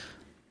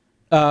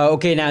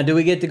 Okay, now do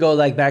we get to go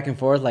like back and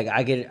forth? Like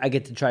I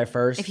get to try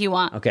first If you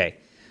want. Okay.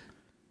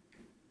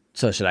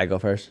 So should I go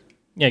first?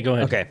 Yeah, go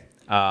ahead. Okay.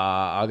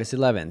 August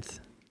 11th.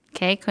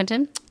 Okay,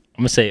 Quentin?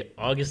 I'm gonna say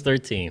August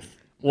 13th.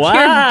 Wow.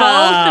 You're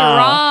both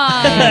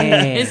wrong.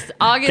 Dang. It's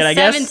August Can I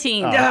guess?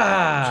 17th.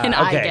 Ah, Can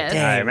I okay. guess?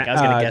 Dang, I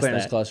was gonna guess Quentin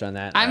was that. closer on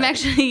that. I'm All right.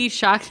 actually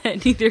shocked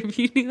that neither of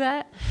you knew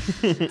that.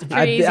 It's a I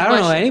pretty easy don't know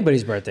question.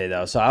 anybody's birthday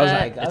though, so I was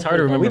like, It's hard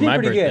to remember we did my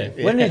pretty birthday.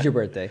 Good. When is your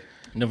birthday?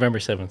 November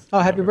 7th. Oh,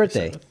 happy November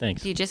birthday. 7th.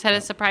 Thanks. You just had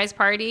a surprise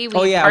party. We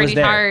Oh, yeah, I was partied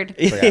there. hard.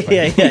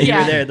 yeah, you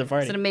were there at the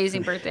party. It's an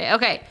amazing birthday.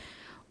 Okay.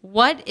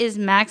 What is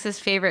Max's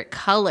favorite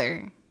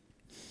color?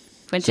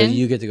 So Quentin?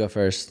 you get to go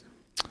first.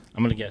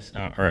 I'm gonna guess.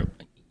 Or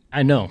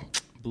I know,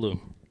 blue.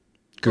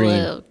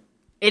 Green. Blue.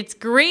 It's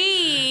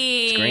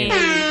green. green.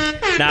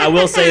 Now I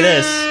will say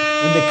this.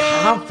 And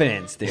the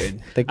confidence,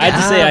 dude. The I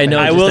have to say I know,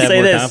 I just will to have say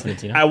more this.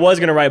 confidence, you know? I was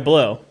gonna write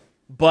blue,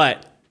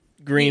 but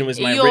green was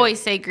my. You always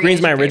say green. Green's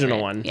is my your original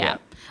favorite. one. Yeah.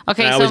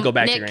 Okay, I so always go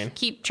back to Nick, green.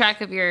 keep track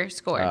of your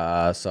score.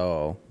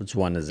 So it's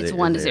 1-0. It's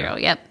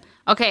 1-0. Yep.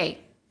 Okay.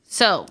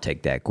 So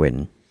Take that,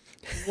 Quentin.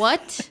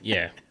 what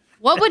Yeah.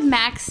 would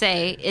Max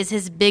say is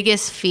his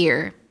biggest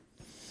fear?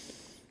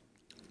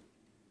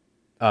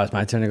 Oh, it's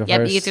my turn to go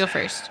Yep, first. you get to go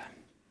first.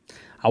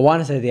 I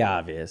want to say the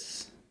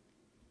obvious,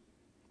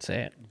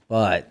 Say it.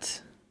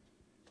 but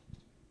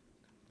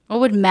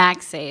What would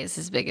Max say is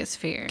his biggest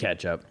fear?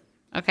 ketchup.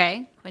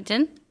 Okay,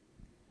 Quentin?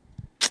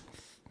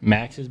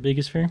 Max's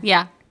biggest fear?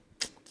 Yeah.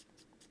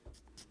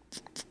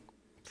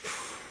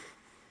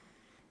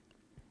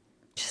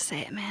 Just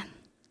say it, man.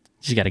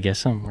 You got to guess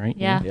something, right?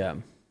 Yeah. Yeah.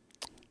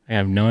 I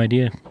have no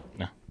idea.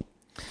 No.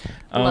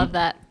 Love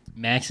that.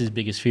 Max's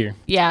biggest fear?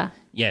 Yeah.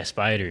 Yeah,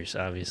 spiders,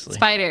 obviously.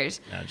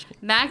 Spiders. No, I'm just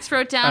kidding. Max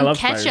wrote I down love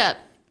ketchup.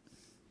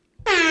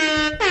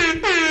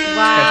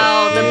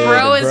 Wow, the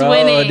bro is Bro,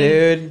 winning.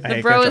 dude. I The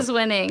hate bro ketchup. is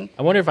winning.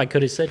 I wonder if I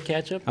could have said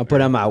ketchup. I'll put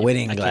on my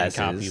winning I can't glasses.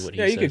 copy what he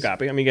Yeah, you could says.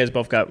 copy. I mean, you guys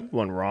both got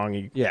one wrong.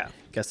 You Yeah.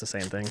 guessed the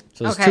same thing.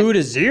 So it's Okay.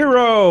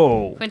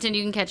 2-0. Quentin,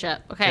 you can catch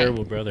up. Okay.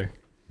 Terrible brother.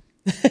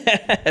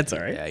 That's all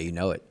right. Yeah, you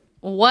know it.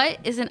 What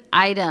is an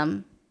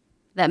item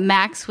that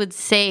Max would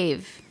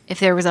save if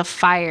there was a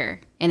fire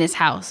in his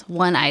house?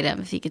 One item,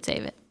 if he could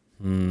save it.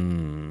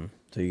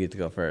 So you get to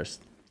go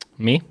first.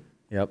 Me?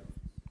 Yep.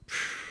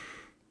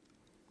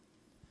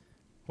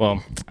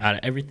 Well, out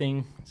of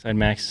everything inside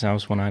Max's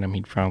house, one item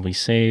he'd probably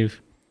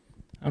save.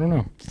 I don't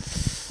know.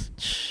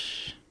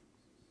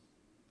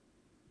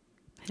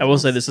 I will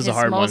say this is a His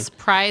hard one most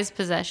prized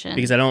possession.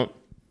 because I don't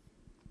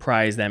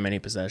prize that many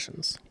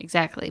possessions.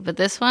 Exactly. But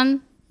this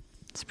one,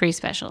 it's pretty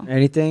special.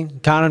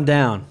 Anything? Count them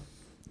down.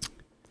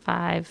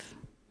 5,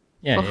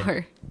 Yeah, yeah.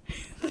 4,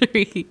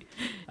 3.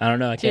 I don't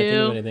know. I can't think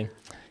of 2, anything.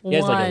 He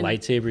has like a 1.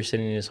 lightsaber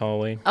sitting in his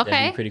hallway. That'd be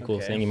Okay. a pretty cool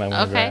Okay. thing you might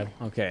want to Okay.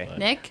 grab. Okay.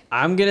 Nick?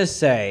 I'm gonna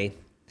say,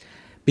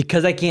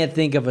 because I can't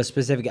think of a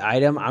specific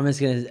item, I'm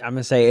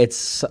gonna say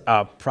it's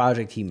a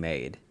project he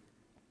made.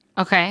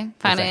 Okay.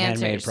 Final It's a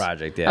handmade answers.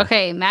 project, yeah.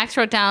 Okay. Max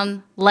wrote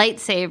down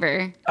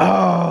lightsaber.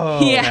 Oh.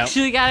 He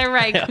actually got it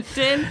right,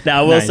 Quentin. Now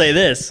I will Nice. say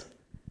this: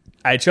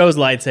 I chose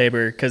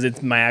lightsaber because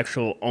it's my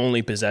actual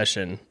only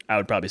possession. I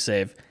would probably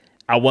save.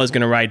 I was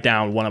gonna write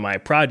down one of my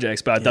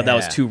projects, but I thought that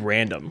was Yeah. too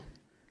random.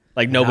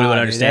 Like nobody Nah, would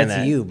dude, understand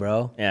that's that. you,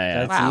 bro. Yeah, yeah.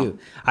 That's Wow. you.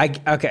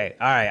 Okay.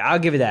 All right. I'll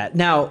give you that.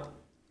 Now,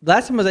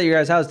 last time I was at your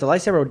guys' house, the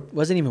lightsaber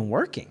wasn't even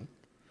working.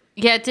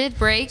 Yeah, it did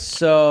break.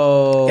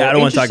 So Yeah, I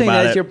don't wanna talk interesting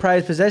about that's it. your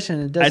prized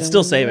possession. It doesn't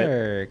still save it.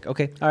 work.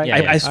 Okay. All right. Yeah, I,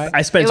 yeah. I, All right.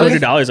 I spent It was-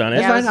 $200 on it.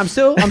 Yeah, That's it fine.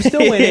 was- I'm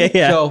still winning.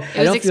 Yeah. So It I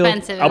was don't feel-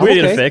 expensive. I'll be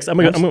Okay. to fix. I'm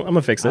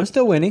gonna fix I'm it.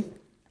 still winning.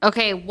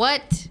 Okay,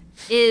 what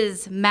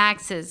is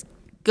Max's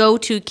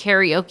go-to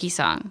karaoke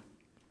song?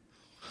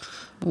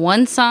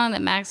 One song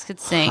that Max could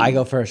sing. I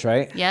go first,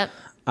 right? Yep.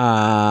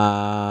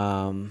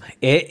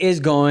 It is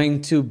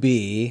going to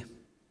be.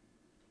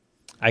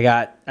 I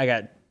got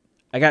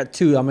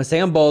two. I'm gonna say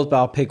them both, but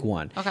I'll pick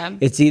one. Okay.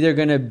 It's either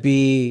gonna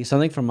be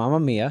something from Mamma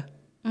Mia,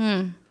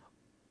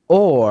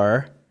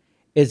 or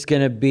it's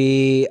gonna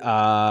be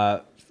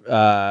Karate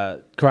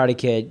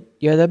Kid.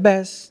 You're the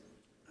best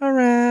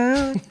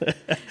around.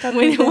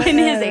 When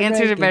his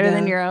answers are better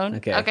than your own.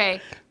 Okay.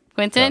 Okay.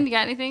 Quentin, you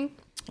got anything?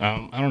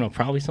 I don't know.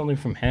 Probably something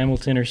from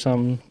Hamilton or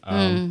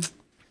something.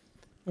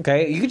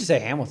 Okay, you could just say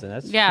Hamilton.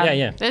 That's Yeah.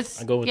 Yeah.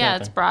 It's, I'll go with yeah,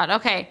 that it's then. broad.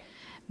 Okay.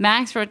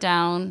 Max wrote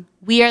down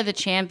 "We Are the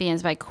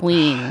Champions" by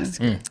Queen.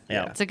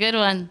 Yeah. It's a good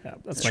one. that's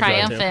It's my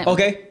go-to. triumphant.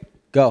 okay.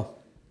 Go.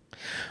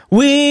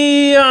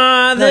 We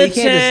are the No, you can't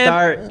just champ-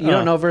 start. You Oh.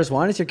 don't know verse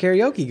one. It's your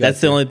karaoke. That's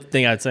the only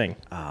thing I'd sing.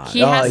 He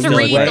has to you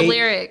read just the wait.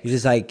 lyrics. You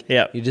just like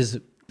Yeah. You just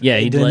Yeah,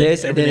 you he'd do let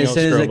this, and then everything as else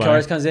soon as scroll the by.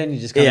 chorus comes in, you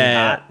just come in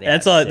hot.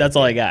 That's all. That's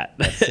all I got.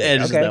 It's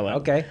just Okay. that one.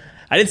 Okay.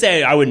 I didn't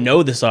say I would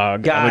know the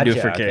song. I would do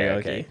it for Gotcha, karaoke.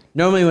 okay.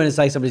 Normally, when it's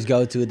like somebody's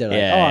go-to, they're like,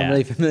 Yeah, "Oh, I'm yeah.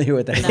 really familiar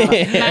with that."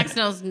 No, Max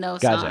knows no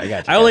Gotcha. song. I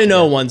gotcha. I only gotcha.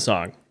 know one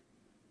song,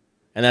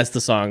 and that's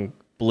the song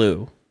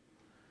 "Blue."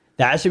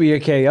 That should be your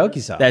karaoke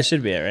song. That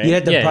should be it, right? You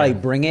have to Yeah, probably yeah.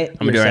 bring it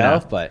I'm gonna do it right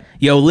yourself, now. but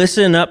Yo,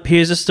 listen up.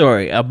 Here's a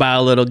story about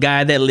a little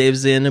guy that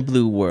lives in a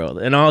blue world.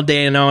 And all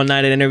day and all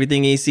night and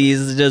everything he sees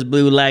is just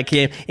blue like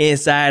him.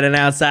 Inside and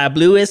outside,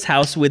 blue. His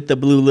house with the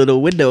blue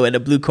little window and a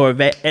blue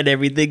Corvette. And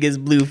everything is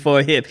blue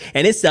for him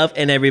and himself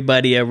and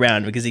everybody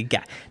around because he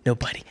got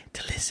nobody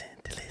to listen.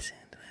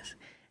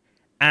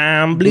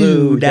 I'm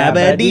blue,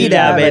 dabba dee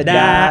dabba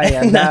da,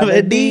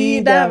 dabba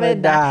dee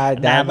dabba da,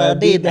 dabba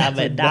dee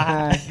dabba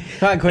da.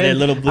 Come on, Quinn. And then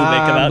little blue make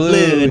come out blue,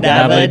 blue,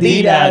 dabba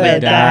dee dabba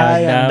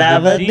da,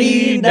 dabba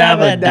dee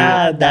dabba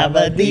da,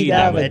 dabba dee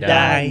dabba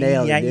da.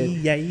 Nailed Yeah, it, dude.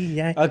 yeah,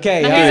 yeah.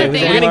 Okay, Now, all here's right. the was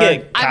thing. there We're gonna more?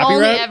 get I've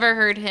only copyright? ever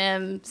heard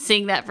him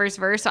sing that first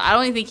verse, so I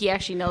don't even think he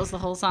actually knows the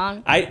whole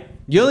song.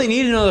 You only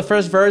need to know the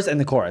first verse and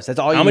the chorus. That's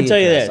all you I'm need. gonna tell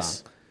you for that this: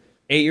 song.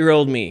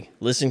 8-year-old me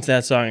listening to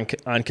that song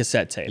on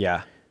cassette tape.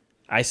 Yeah.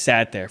 I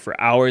sat there for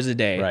hours a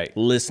day Right.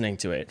 listening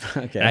to it.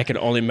 Okay. And I could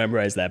only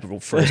memorize that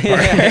first part.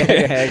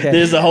 Okay.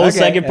 There's the whole Okay,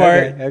 second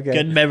part. okay.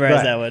 Couldn't memorize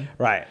Right, that one.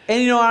 Right.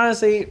 And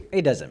honestly,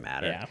 it doesn't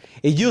matter. Yeah.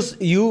 If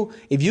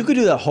you could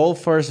do the whole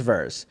first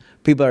verse,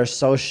 people are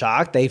so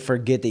shocked they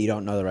forget that you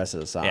don't know the rest of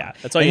the song. Yeah,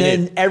 that's all and you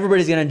then need.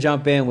 everybody's gonna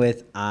jump in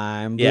with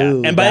 "I'm Yeah.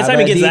 blue." And by the time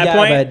it gets to that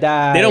point,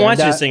 da-ba-dee-da-ba-da, they don't want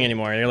you to da- sing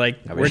anymore. They're like,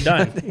 we're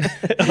done.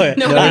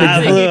 No Ah,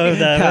 one's blue, singing.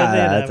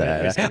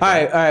 That's all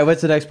right. All right.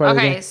 What's the next part? Of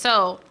the Okay, game?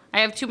 so I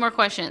have two more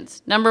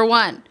questions. Number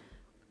one,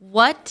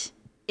 what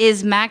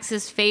is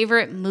Max's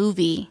favorite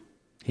movie?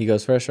 He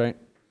goes first, right?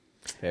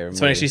 Favorite It's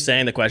funny movie. she's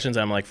saying the questions.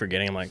 I'm like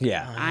forgetting. I'm like,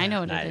 Yeah. I know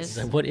what Nice.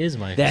 it is. What is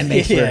my That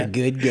makes for Yeah. a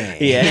good game.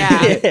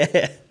 yeah.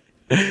 Yeah,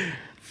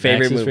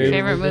 Favorite Max's movie.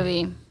 favorite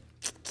movie.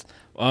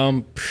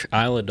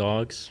 Isle of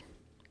Dogs?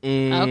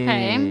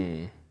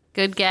 Okay,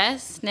 good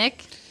guess,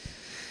 Nick.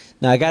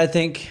 Now I gotta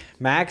think.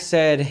 Max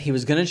said he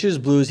was gonna choose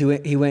blues.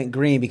 He went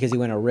green because he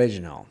went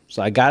original.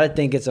 So I gotta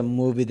think it's a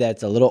movie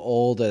that's a little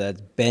older. That's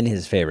been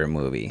his favorite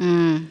movie.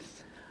 I'm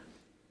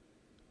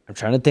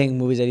trying to think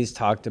movies that he's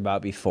talked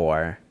about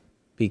before,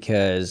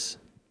 because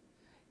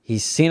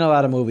he's seen a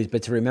lot of movies.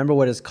 But to remember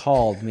what it's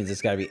called means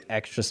it's gotta be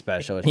extra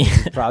special. And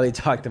he's probably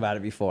talked about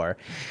it before.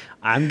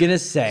 I'm gonna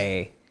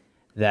say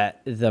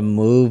that the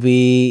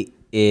movie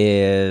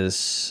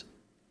is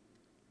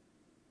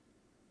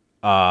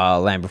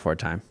Land Before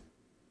Time.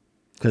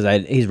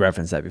 Because he's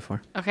referenced that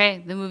before.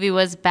 Okay, the movie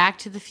was Back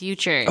to the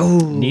Future.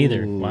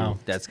 Neither. Wow.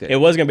 That's good. It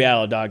was gonna be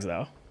Isle of Dogs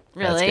though.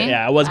 Really?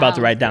 Yeah, I was about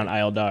to Wow. write down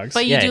Isle of Dogs.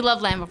 But you Yeah. do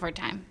love Land Before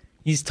Time.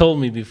 He's told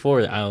me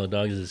before that Isle of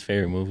Dogs is his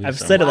favorite movie. I've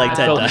so said it like I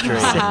 10 felt times.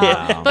 betrayed.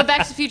 Wow. But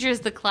Back to the Future is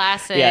the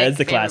classic. Yeah, it's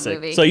the favorite classic.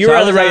 movie. So you were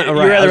on the right. You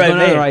were on the right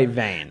vein. right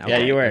vein. Yeah,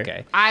 you were.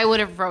 Okay. I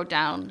would have wrote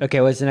down Okay,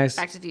 what's the next?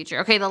 Back to the Future.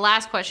 Okay, the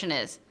last question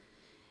is,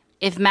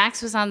 if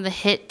Max was on the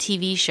hit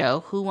TV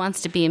show Who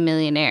Wants to Be a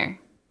Millionaire,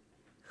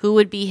 who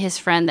would be his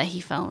friend that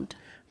he phoned?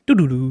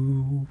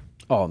 Doo-doo-doo.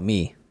 Oh,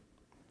 me.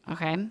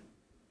 Okay.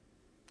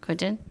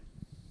 Quentin?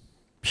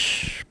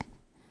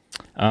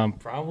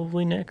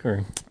 Probably Nick,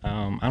 or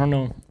I don't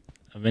know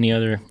of any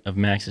other of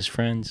Max's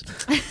friends.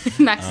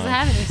 Max doesn't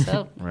have any,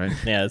 so. Right.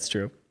 Yeah, that's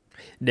true.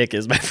 Nick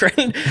is my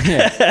friend.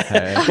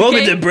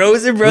 Welcome to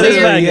Bros and Brothers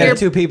Literally, You you're- have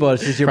two people.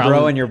 It's just your bro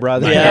Probably- and your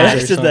brother. Yeah, Yeah,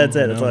 that's just that's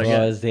it. That's all I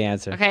got. was the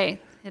answer. Okay,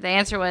 the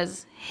answer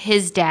was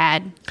his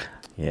dad.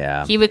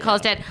 Yeah. He would call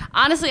his dad.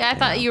 Honestly, I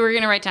thought you were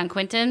going to write down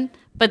Quentin,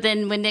 but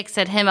then when Nick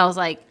said him, I was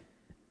like,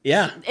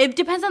 Yeah. it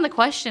depends on the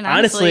question,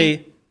 honestly.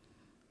 Honestly,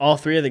 all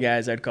three of the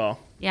guys I'd call.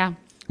 Yeah.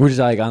 We're just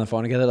like on the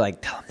phone together,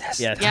 like, tell him this.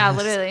 Yeah. Yeah,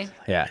 literally.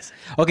 Yeah.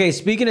 Okay,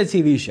 speaking of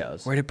TV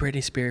shows. Where did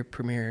Britney Spears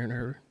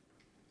premiere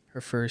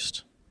her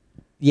first?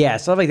 Yeah,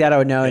 stuff like that I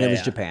would know, and it Yeah, was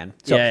yeah. Japan.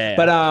 So, Yeah.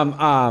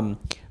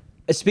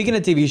 But speaking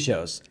of TV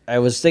shows, I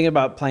was thinking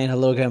about playing a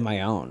little game of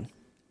my own,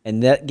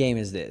 and that game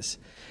is this.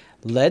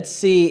 Let's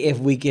see if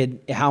we could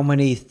how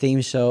many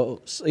theme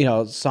shows,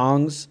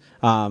 songs,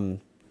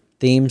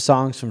 theme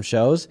songs from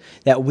shows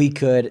that we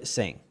could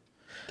sing.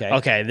 Okay.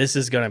 Okay, this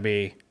is gonna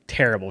be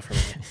terrible for me.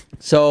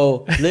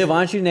 So, Liv, why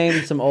don't you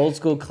name some old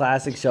school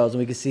classic shows, and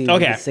we can see if we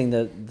Okay. can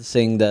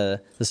sing the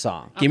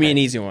song. Give me an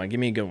easy one. Give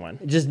me a good one.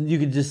 You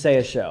could just say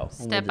a show.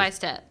 Step by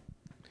step.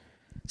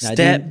 Now,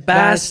 Step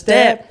by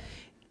step,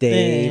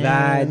 day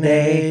by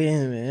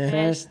day.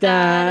 First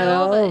Start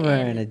over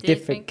in a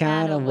different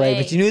kind of way.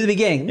 But you knew the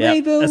beginning. Yeah,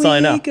 Maybe that's all I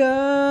know.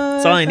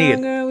 That's all I need.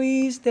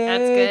 We stay.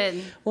 That's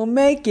good. We'll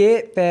make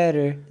it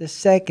better the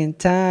second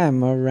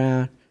time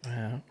around.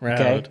 Round.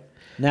 Okay.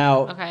 Now,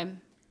 Okay.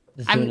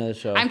 let's do another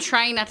show. I'm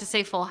trying not to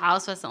say Full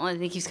House. That's the only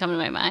thing that keeps coming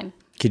to my mind.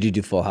 Could you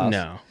do Full House?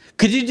 No.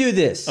 Could you do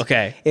this?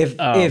 Okay.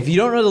 If you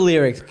don't know the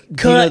lyrics, do you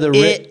Cut know the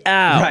it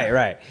out.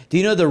 Right. Do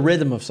you know the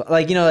rhythm of song?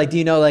 Like, do you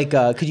know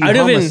could you I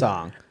don't hum a even-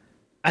 song?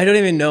 I don't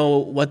even know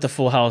what the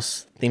Full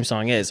House theme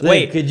song is. Liv,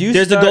 Wait, could you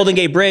there's start- the Golden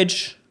Gate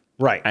Bridge.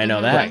 Right. I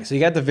know that. Right. So you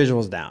got the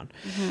visuals down.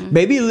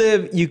 Maybe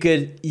Liv, you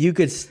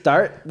could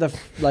start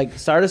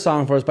start a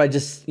song for us by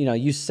just,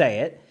 you say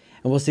it,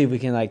 and we'll see if we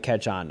can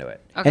catch on to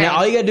it. Okay. And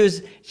all you gotta do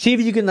is see if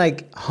you can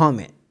hum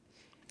it.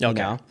 You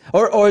Okay. know?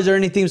 Or is there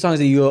any theme songs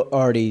that you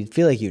already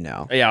feel like you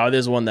know? Yeah,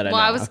 there's one that I know.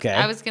 Well, Okay.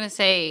 I was gonna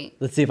say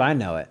Let's see if I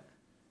know it.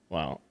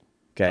 Wow.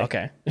 Okay.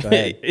 Okay. Go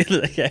ahead.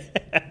 Okay.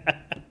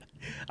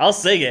 I'll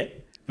sing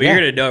it, but Yeah.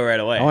 you're gonna know it right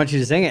away. I want you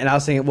to sing it, and I'll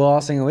sing it. Well,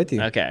 I'll sing it with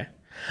you. Okay.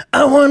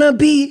 I wanna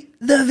be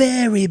the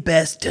very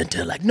best, dun,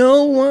 dun, like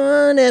no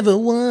one ever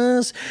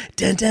was.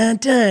 Dun, dun,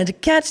 dun. To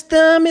catch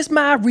them is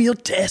my real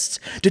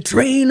test. To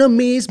train them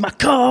is my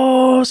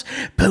cause.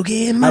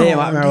 Pokemon. I didn't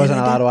remember. I wasn't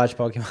allowed to watch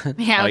Pokemon.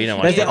 Yeah. Oh, you don't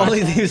watch That's the Pokemon.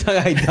 only theme song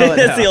I don't know.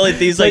 That's the only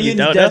theme song you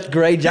don't know? That's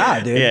great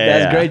job, dude. Yeah,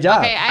 That's yeah. a great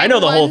job. Okay, I know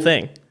the whole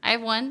thing. I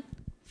have one.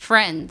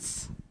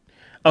 Friends.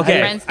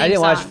 Okay. Friends I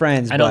didn't watch song.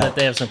 Friends. I know but that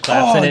they have some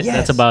claps in it. yes.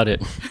 That's about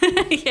it.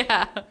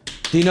 Yeah.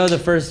 Do you know the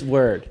first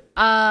word?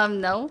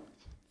 No.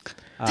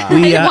 I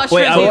We didn't are- watch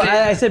wait, Friends Oh, either.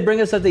 I said bring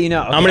us something you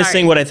know. Okay. I'm gonna Sorry.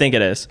 sing what I think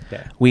it is.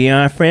 Okay. We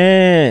are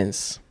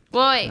friends.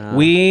 Boy,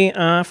 We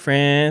are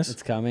friends.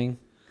 It's coming.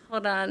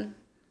 hold on.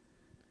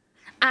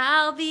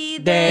 I'll be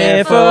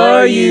There there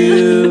for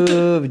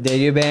you. Did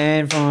you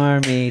bend for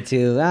me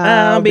too?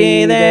 I'll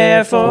be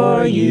there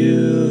for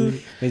you.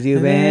 Cause you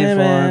bend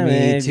for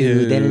me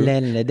too. Dun,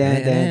 dun, dun,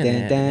 dun,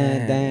 dun,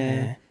 dun,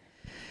 dun.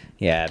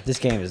 Yeah, this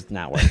game is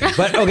not working.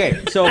 But okay,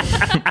 so I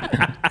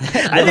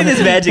think there's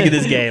magic in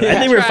this game. I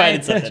think we're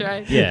finding something. That's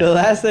right. Yeah. the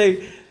last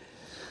thing.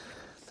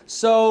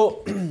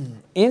 So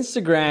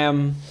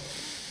Instagram.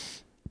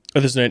 Oh,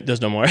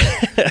 there's no more.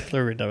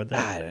 We're done with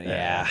that. I don't,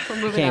 yeah, I We're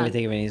can't moving even on.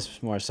 think of any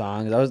more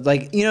songs. I was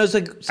like, it's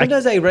like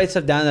sometimes I write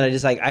stuff down that I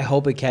just like. I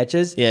hope it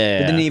catches.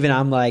 Yeah, But then yeah. even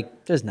I'm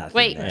like, there's nothing.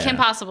 Wait, there. Kim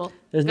Possible.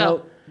 There's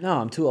Go. no.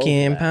 I'm too old.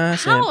 Kim for that.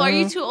 How are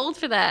you too old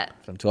for that?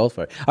 I'm too old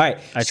for it. All right.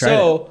 I tried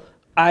So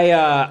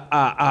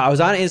I was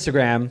on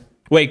Instagram.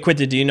 Wait,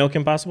 Quinton, do you know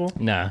Kim Possible?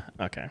 Nah.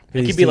 Okay. It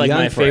He's could be too like young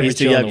my for it. favorite He's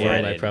too show young in the for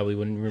world. it. I probably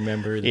wouldn't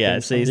remember. The Yeah,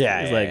 theme so song. he's Yeah,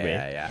 like yeah, me.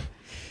 yeah.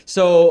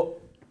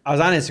 So I was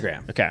on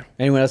Instagram. Okay.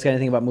 Anyone else got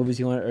anything about movies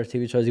you want or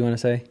TV shows you want to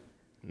say?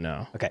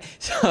 No. Okay.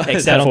 So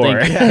Except I don't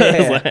for. think- Yeah, yeah,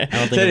 yeah. I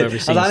don't think I've ever I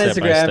was seen on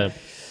Step by Instagram.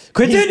 Step.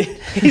 Quentin.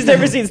 He's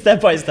never seen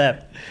Step by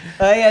Step.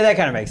 Yeah, that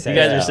kind of makes sense.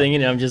 You guys yeah. are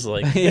singing, and I'm just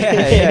like,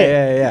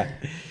 Yeah.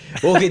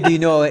 Well, okay. Do you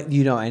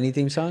know any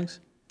theme songs?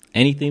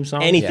 any theme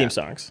song? Any Yeah. theme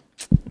songs.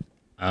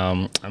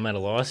 I'm at a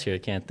loss here. I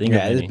can't think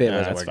Yeah, of this any. bit No,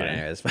 wasn't that's working fine.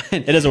 anyway. It's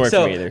fine. It doesn't work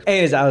so, for me either.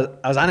 Anyways, I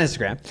was on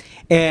Instagram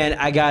and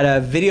I got a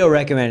video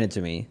recommended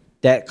to me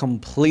that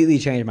completely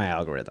changed my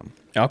algorithm.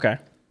 Okay.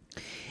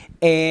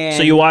 And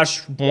So you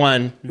watched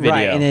one video.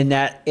 right, and then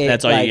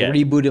That's all you get.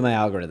 rebooted my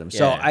algorithm.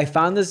 So Yeah. I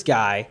found this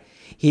guy.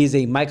 He's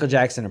a Michael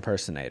Jackson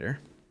impersonator.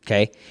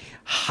 Okay,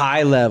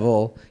 high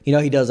level. He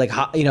does like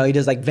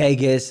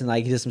Vegas and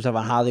like he does some stuff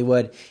on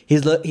Hollywood. He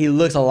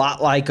looks a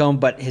lot like him,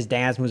 but his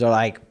dance moves are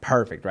like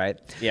perfect, right?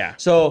 Yeah.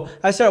 So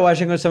I started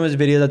watching some of his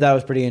videos. I thought it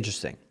was pretty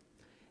interesting.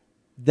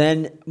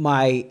 Then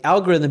my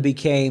algorithm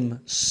became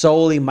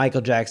solely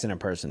Michael Jackson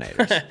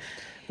impersonators.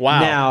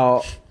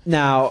 Wow.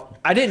 Now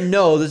I didn't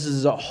know this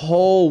is a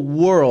whole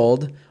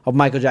world of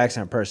Michael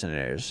Jackson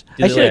impersonators.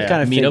 Do I they, should have like,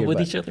 kind of meet up figured, with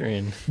but- each other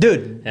and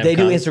Dude, have they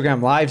do con-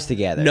 Instagram lives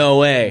together. No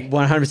way.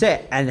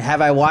 100%. And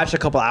have I watched a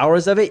couple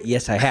hours of it?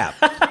 Yes, I have.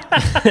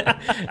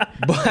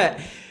 But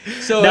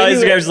so Now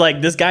anyway, Instagram's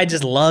like, this guy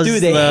just loves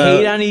dude, they the...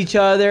 hate on each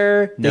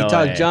other. They No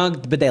talk way.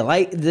 junk, but they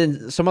like.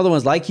 Then some other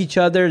ones like each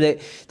other.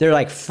 They're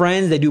like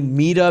friends. They do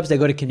meetups. They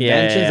go to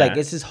conventions. yeah. Like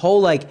it's this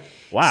whole like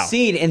Wow.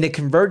 scene, and it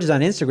converges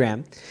on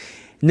Instagram.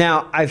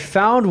 Now I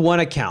found one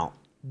account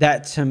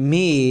that to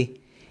me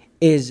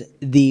is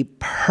the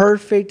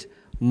perfect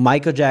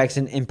Michael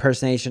Jackson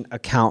impersonation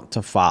account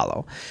to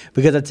follow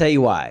because I'll tell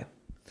you why.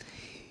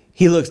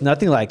 He looks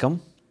nothing like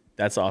him.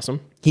 That's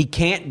awesome. He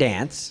can't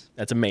dance.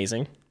 That's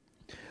amazing.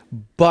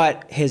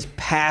 But his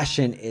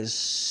passion is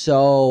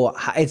so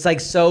high. It's like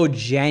so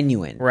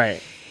genuine.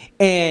 Right.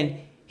 And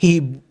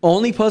he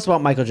only posts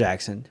about Michael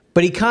Jackson,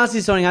 but he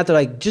constantly throwing out there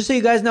like, just so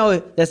you guys know,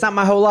 that's not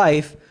my whole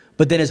life.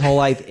 But then his whole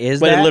life is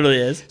But it that. literally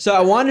is. So I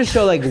wanted to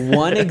show like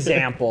one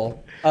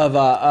example of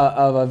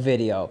a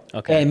video.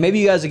 Okay. And maybe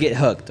you guys will get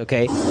hooked,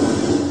 okay?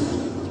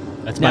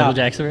 that's Now, Michael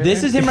Jackson. Right this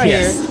there? is him right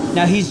Yes. here.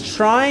 Now he's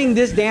trying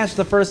this dance for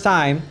the first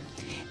time,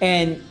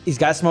 and he's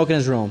got smoke in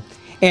his room.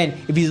 And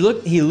if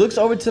he looks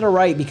over to the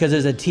right because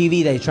there's a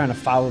TV that he's trying to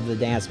follow the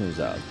dance moves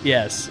of.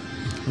 Yes.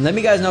 And let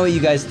me guys know what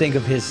you guys think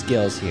of his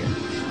skills here.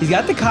 He's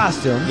got the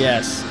costume.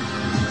 Yes.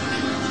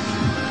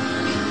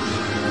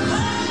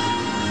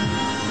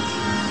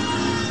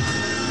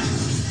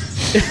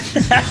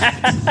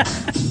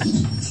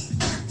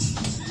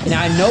 And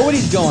I know what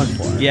he's going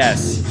for.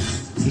 Yes.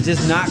 He's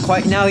just not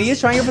quite. Now he is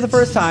trying it for the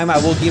first time. I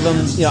will give him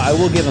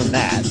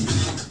that.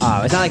 It's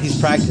not like he's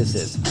practiced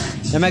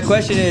this. Now my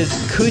question is,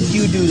 could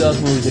you do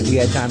those moves if you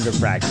had time to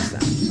practice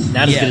them?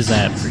 Not as Yeah. good as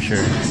that for sure.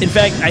 In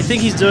fact, I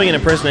think he's doing an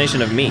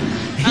impersonation of me. I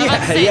was about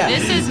to say,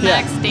 this is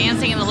Max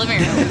dancing in the living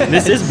room.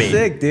 This is me.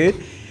 Sick,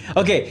 dude.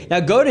 Okay, now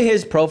go to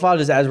his profile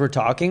just as we're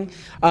talking.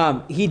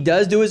 He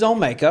does do his own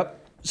makeup.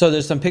 So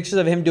there's some pictures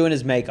of him doing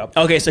his makeup.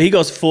 Okay, so he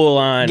goes full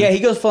on. Yeah, he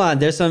goes full on.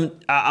 There's some.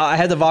 I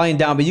had the volume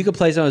down, but you can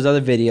play some of his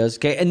other videos.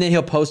 Okay, and then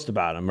he'll post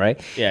about them, right?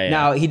 Yeah, yeah.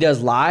 Now he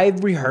does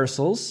live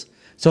rehearsals.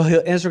 So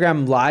he'll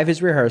Instagram live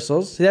his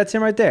rehearsals. See, that's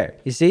him right there.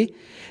 You see?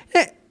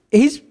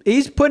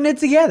 he's putting it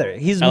together.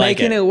 He's like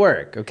making it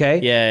work. Okay.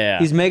 Yeah.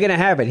 He's making it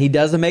happen. He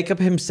does the makeup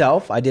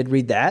himself. I did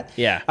read that.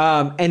 Yeah.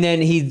 And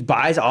then he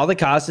buys all the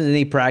costumes and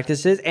he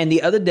practices. And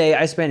the other day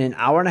I spent an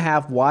hour and a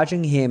half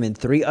watching him and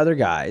 3 other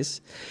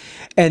guys,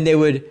 and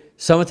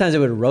sometimes they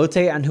would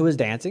rotate on who was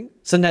dancing.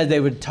 Sometimes they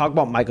would talk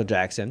about Michael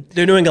Jackson.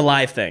 They're doing a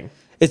live thing.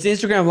 It's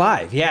Instagram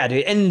Live. Yeah,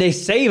 dude. And they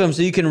save them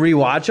so you can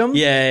rewatch them.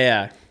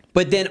 Yeah.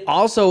 But then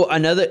also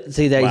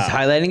see that he's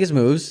highlighting his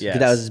moves. 'Cause Yes.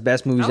 that was his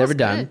best move he's That was ever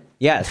done. good.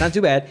 Yeah, it's not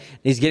too bad.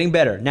 He's getting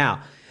better.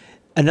 Now,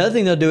 another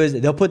thing they'll do is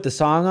they'll put the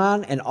song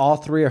on and all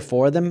 3 or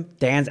 4 of them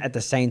dance at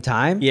the same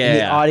time. And the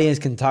Yeah. audience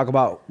can talk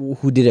about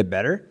who did it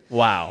better.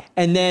 Wow.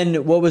 And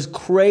then what was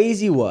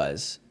crazy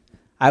was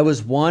I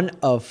was one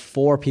of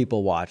 4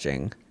 people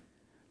watching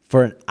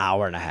for an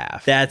hour and a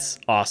half. That's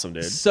awesome,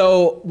 dude.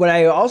 So what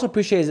I also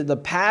appreciate is that the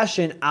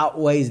passion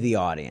outweighs the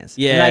audience.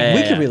 Yeah, And, like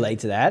we yeah. can relate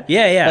to that.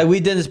 Yeah. Like we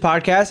did this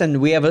podcast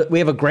and we have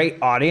a great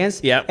audience.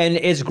 Yep. And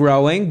it's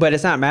growing, but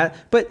it's not mad.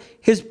 But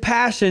his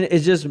passion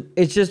is just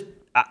it's huge.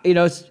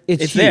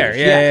 It's there.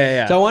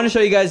 Yeah. So I want to show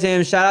you guys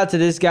him. Shout out to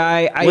this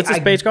guy. What's his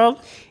page called?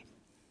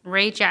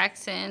 Ray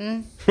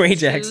Jackson. Ray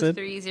Jackson.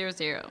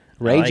 2300.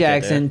 Ray like it,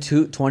 Jackson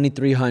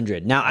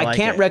 2300. Now I like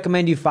can't it.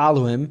 recommend you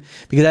follow him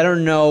because I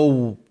don't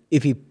know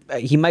if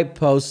he might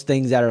post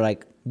things that are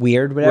like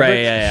weird, whatever.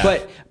 Right, yeah.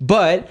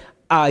 But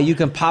you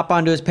can pop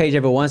onto his page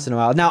every once in a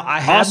while. Now I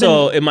have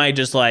Also, it might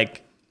just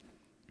like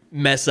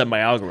mess up my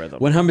algorithm.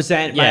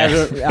 100%. My Yeah.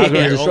 algorithm You're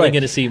only destroyed.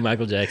 going to see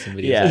Michael Jackson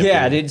videos. Yeah. after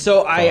Yeah, that. dude.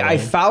 So I him.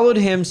 followed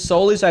him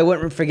solely so I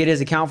wouldn't forget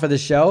his account for the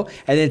show,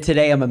 and then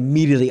today I'm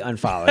immediately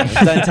unfollowing him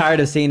because I'm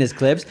tired of seeing his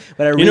clips.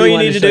 But I really You know what you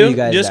wanted need to show do? you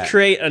guys Just that.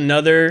 create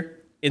another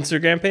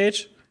Instagram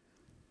page.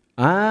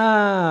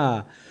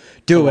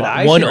 Dude, what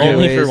I One should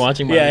only do for is,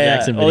 watching Michael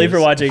Jackson videos. Only for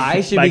watching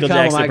I should Michael become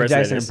a Jackson Michael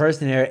Jackson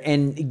impersonators.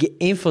 impersonator and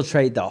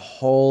infiltrate the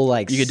whole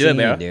like You could scene,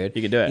 do it, bro. dude.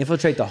 You could do it.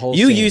 Infiltrate the whole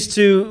You scene. used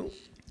to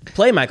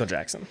play Michael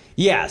Jackson.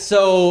 Yeah,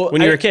 so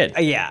When you were a kid.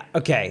 Yeah,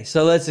 okay.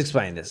 So let's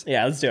explain this.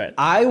 Yeah, let's do it.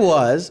 I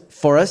was,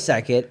 for a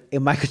second, a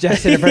Michael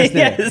Jackson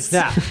impersonator. Yes.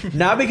 Now,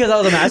 not because I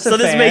was a massive So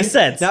fan. this makes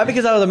sense. Not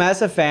because I was a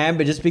massive fan,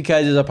 but just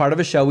because it was a part of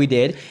a show we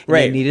did. And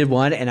Right. They needed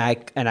one, and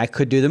I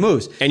could do the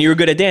moves. And you were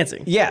good at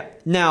dancing. Yeah.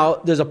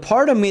 Now, there's a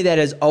part of me that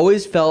has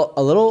always felt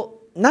a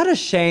little, not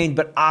ashamed,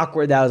 but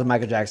awkward that I was a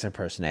Michael Jackson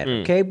impersonator.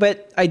 Okay.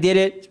 But I did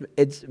it.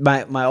 It's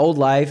my old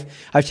life.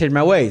 I've changed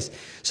my ways.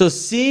 So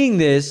seeing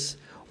this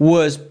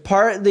was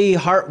partly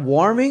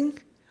heartwarming,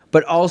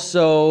 but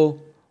also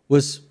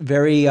was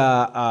very,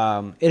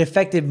 it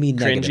affected me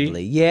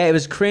negatively. Yeah. It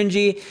was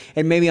cringy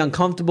and made me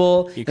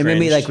uncomfortable. You It made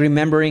me cringed. like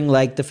remembering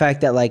like the fact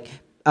that like,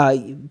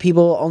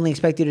 people only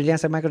expect you to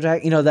dance like Michael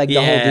Jackson, like the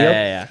whole deal.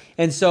 Yeah.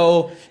 And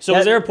so, So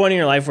was there a point in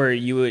your life where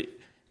you would,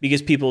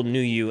 because people knew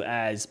you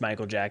as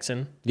Michael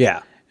Jackson,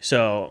 Yeah.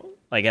 so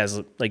like that's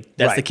the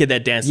Right. kid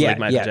that dances Yeah, like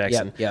Michael yeah,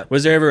 Jackson. yeah.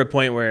 Was there ever a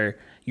point where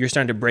you're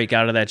starting to break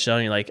out of that shell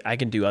and you're like, I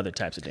can do other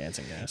types of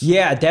dancing, guys?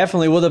 Yeah,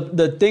 definitely. Well,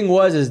 the thing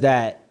is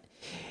that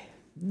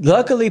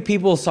luckily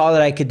people saw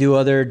that I could do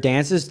other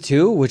dances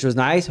too, which was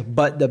nice.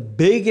 But the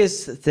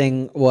biggest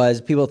thing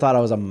was people thought I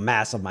was a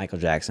massive Michael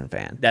Jackson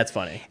fan. That's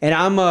funny. And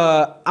I'm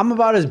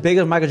about as big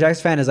of a Michael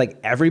Jackson fan as like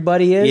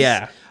everybody is.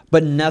 Yeah.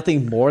 But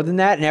nothing more than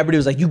that. And everybody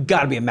was like, you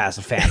got to be a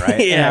massive fan, right?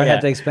 Yeah, and I would yeah.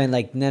 have to explain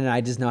like, no, I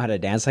just know how to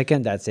dance like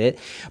him. That's it.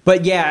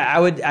 But yeah,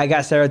 I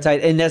got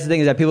stereotyped. And that's the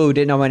thing is that people who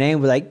didn't know my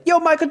name were like, yo,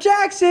 Michael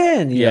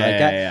Jackson. You know, Yeah, like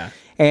that. yeah.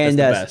 And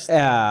That's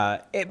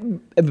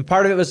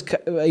part of it was,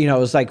 it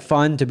was like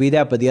fun to be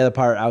that. But the other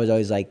part, I was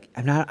always like,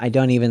 I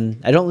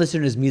don't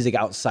listen to his music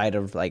outside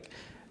of like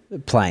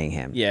playing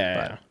him.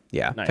 Yeah, But,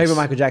 yeah. Nice. Favorite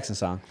Michael Jackson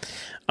song?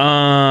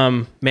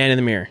 Man in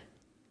the Mirror.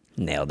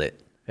 Nailed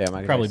it. Favorite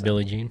Michael Probably Jackson song?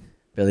 Billie Jean.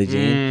 Billie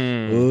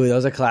Jean. Ooh,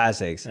 those are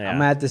classics. Yeah. I'm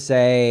gonna have to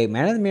say,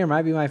 Man in the Mirror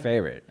might be my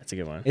favorite. That's a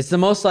good one. It's the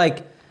most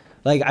like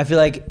I feel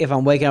like if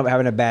I'm waking up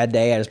having a bad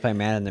day, I just play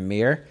Man in the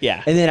Mirror.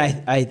 Yeah. And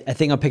then I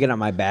think I'm picking up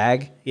my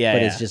bag. Yeah,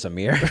 But yeah. it's just a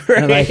mirror.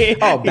 And I'm like,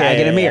 oh, bag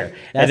Yeah, in a yeah, mirror. yeah.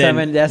 That's And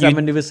how then I'm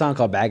gonna do a song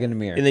called Bag in a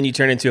Mirror. And then you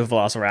turn into a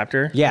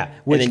Velociraptor. Yeah,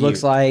 which then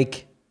looks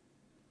like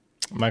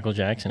Michael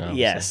Jackson. Obviously.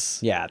 Yes.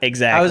 yeah,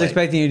 Exactly. I was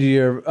expecting you to do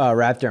your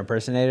Raptor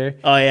impersonator.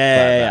 Oh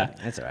yeah. But,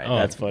 that's all right. Oh,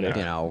 That's funny. You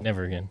know,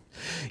 Never again.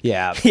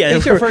 yeah. Yeah,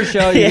 It's your first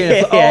show. You're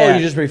gonna, yeah. you're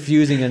just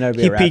refusing to never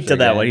be He a Raptor peaked at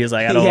that again. one. He was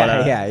like, I don't yeah,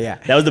 want to. Yeah.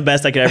 That was the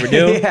best I could ever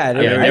do. Yeah,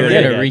 dude. Yeah, I never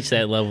did gonna it. reach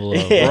that level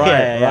of. Yeah.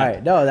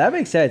 Right. No, that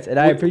makes sense, and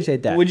I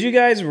appreciate that. Would you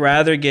guys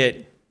rather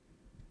get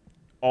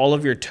all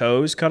of your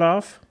toes cut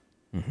off,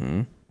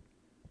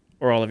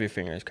 or all of your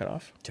fingers cut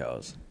off?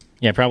 toes?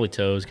 Yeah, probably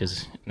toes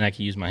because I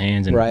can use my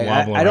hands and Right.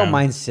 wobble I don't around.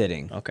 mind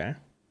sitting. Okay.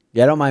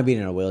 Yeah, I don't mind being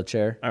in a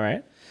wheelchair. All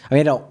right. I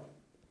mean, I don't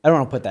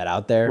want to put that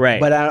out there. Right.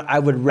 But I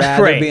would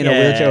rather Right, be in a yeah,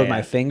 wheelchair with yeah.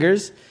 my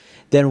fingers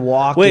than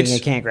walking Which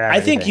and can't grab. I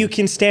think anything. you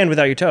can stand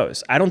without your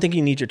toes. I don't think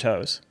you need your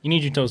toes. You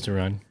need your toes to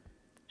run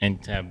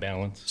and to have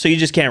balance. So you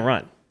just can't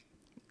run.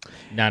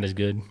 Not as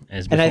good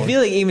as And before. I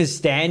feel like even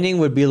standing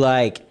would be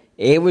like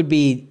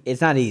it's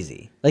not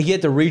easy. Like you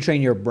have to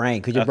retrain your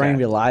brain because your brain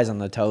Okay. relies on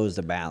the toes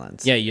to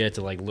balance. Yeah, you have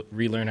to like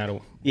relearn how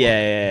to.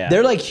 Yeah.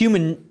 They're like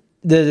human.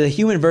 The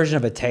human version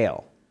of a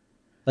tail.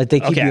 Like they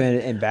keep you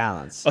in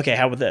balance. Okay,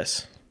 how about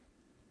this?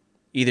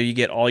 Either you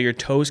get all your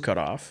toes cut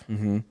off,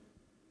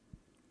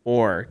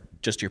 or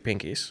just your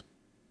pinkies.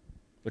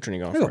 Which one are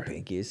you going I go for?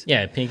 pinkies.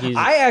 Yeah, pinkies.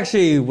 I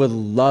actually would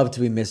love to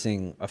be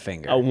missing a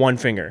finger. One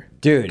finger.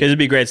 Dude. Because it'd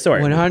be a great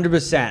story.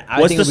 100%.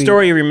 What's the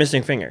story of your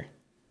missing finger?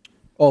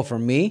 Oh, for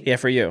me? Yeah,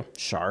 for you.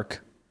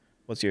 Shark.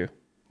 What's you?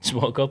 just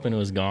woke up and it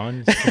was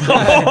gone.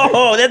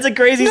 Oh, that's a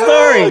crazy No,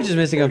 story. just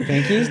missing a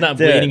pinky. It's not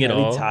Dude, bleeding at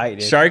That'd be all. tight,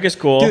 dude. Shark is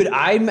cool. Dude,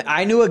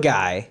 I knew a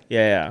guy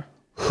Yeah.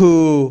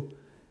 who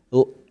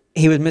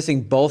he was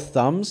missing both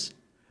thumbs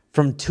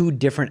from 2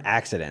 different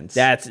accidents.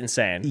 That's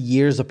insane.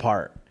 years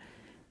apart.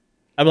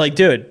 I'm like,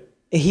 dude,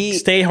 He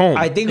stay home.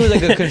 I think it was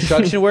like a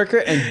construction worker,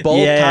 and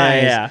both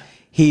times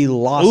he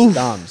lost Oof.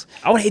 thumbs.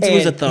 I would hate to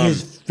lose a And thumb.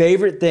 His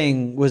favorite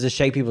thing was to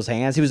shake people's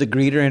hands. He was a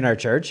greeter in our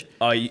church.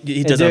 Oh, he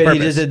And does it on dude, purpose.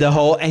 He just did the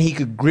whole, and he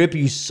could grip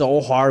you so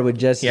hard with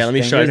just Yeah, his let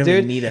me show fingers, you.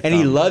 dude. We need a And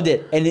he thumb. loved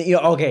it. And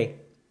okay,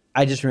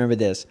 I just remembered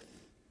this.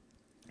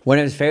 One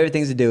of his favorite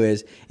things to do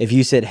is if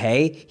you said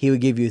hey, he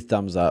would give you a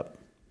thumbs up.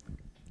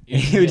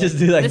 He would just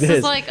do like this. This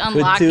is like with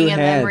unlocking 2 a hands.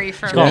 memory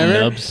for called me.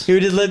 nub. Nubs. He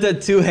would just lift up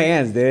 2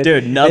 hands, dude.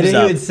 Dude, nubs and then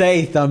up. he would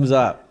say thumbs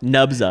up.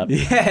 Nubs up. Yeah,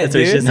 That's dude. what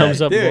he should Thumbs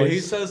say. up, Dude, boys.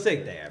 he's so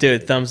sick there.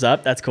 Dude, thumbs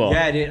up. That's cool.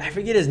 Yeah, dude. I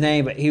forget his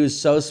name, but he was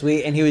so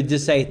sweet, and he would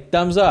just say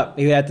thumbs up.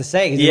 He would have to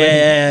say, 'cause he Yeah, wasn't-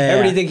 yeah, yeah, yeah.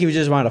 everybody think he was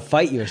just wanting to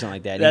fight you or something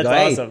like that. And he'd That's go,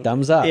 hey, awesome.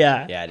 thumbs up.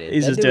 Yeah. yeah, dude.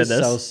 He's That just dude doing was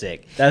this. so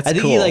sick. That's I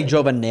think he cool. like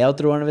drove a nail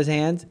through one of his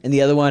hands, and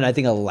the other one, I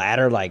think a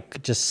ladder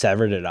like just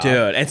severed it off.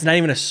 Dude, it's not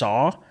even a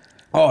saw.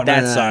 Oh, no,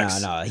 that no, no,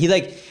 sucks. No. He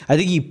I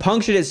think he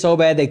punctured it so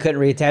bad they couldn't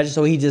reattach it,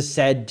 so he just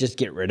said, just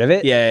get rid of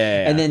it.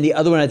 Yeah. And then the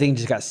other one, I think,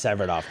 just got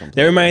severed off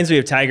completely. That reminds me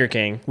of Tiger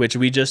King, which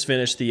we just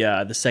finished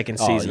the second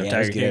season yeah, of it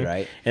was Tiger good, King.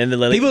 right? And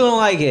the People don't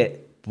like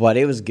it, but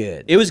it was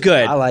good. it was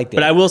good. I liked it.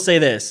 But I will say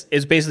this: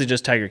 it's basically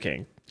just Tiger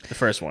King, the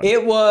first one.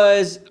 It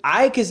was,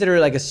 I consider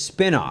it like a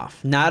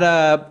spin-off, not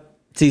a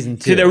season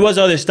 2. See, there was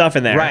other stuff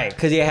in there, Right,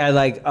 because you had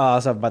like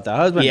stuff about the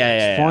husband.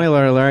 Yeah.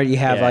 Spoiler alert, you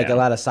have Yeah, like yeah. a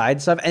lot of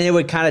side stuff, and it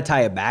would kind of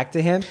tie it back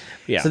to him.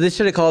 Yeah. So they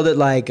should have called it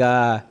like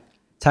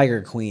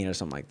Tiger Queen or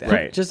something like that.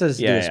 Right. Just as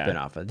do Yeah, a yeah.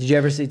 spin-off. Did you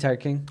ever see Tiger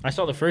King? I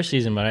saw the first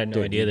season, but I had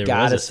no idea there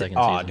Gotta was a see- second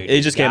oh, season. dude,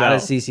 It just came gotta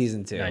out. see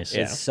season 2. Nice. It's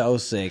Yeah. so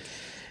sick.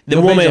 The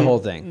You'll binge woman, the whole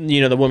thing.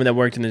 you know, the woman that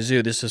worked in the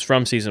zoo. This is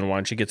from season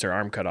 1. She gets her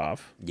arm cut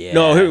off. Yeah.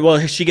 No,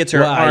 she gets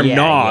her arm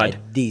gnawed. Yeah,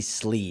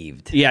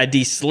 de-sleeved. Yeah,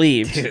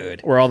 de-sleeved,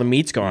 Dude. where all the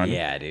meat's gone.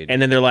 Yeah, dude.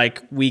 And then they're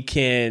like, we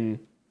can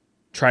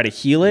try to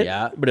heal it,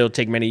 Yeah. but it'll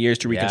take many years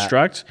to Yeah.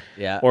 reconstruct.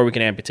 Yeah. Or we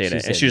can amputate She it.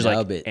 And said, she's like,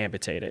 "Nub it."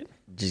 amputate it.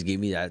 Just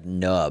give me that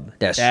nub.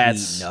 That That's-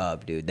 sweet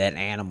nub, dude. That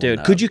animal Dude,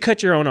 nub. could you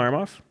cut your own arm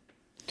off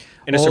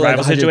in a Oh, survival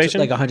like 100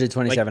 situation? Like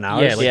 127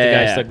 hours? Yeah, like the Yeah,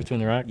 guy yeah. stuck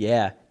between the rock.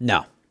 Yeah.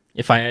 No.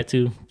 If I had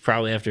to,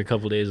 probably after a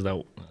couple days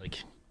without like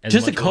as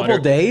Just a much couple water-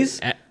 days?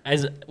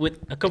 As with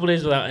a couple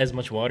days without as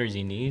much water as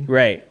you need,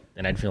 Right.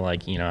 then I'd feel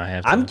like I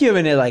have to. I'm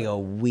giving it like a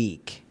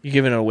week You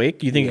giving it a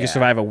week? You think you Yeah. can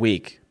survive a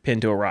week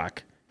pinned to a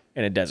rock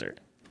in a desert?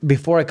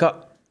 before I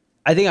cut.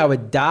 I think I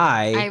would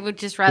die. I would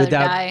just rather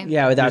without, die.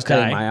 Yeah, without Just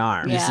cutting die. my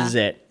arm. Yeah. This is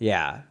it.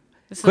 Yeah.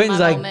 This is Quentin's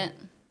my like, moment.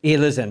 hey,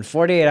 listen,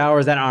 48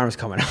 hours, that arm's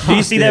coming off. Do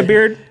you see that dude.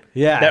 beard?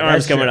 Yeah. That arm's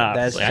that's coming true. off.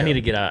 That's Like, I true. need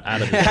to get out of I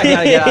this. gotta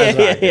get out of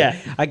this rock, dude. Yeah.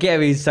 I can't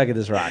be stuck at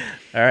this rock.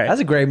 All right.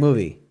 That's a great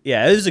movie.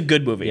 Yeah, this is a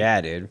good movie.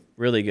 Yeah, dude.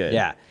 Really good.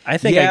 Yeah. I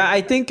think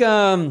I think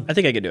I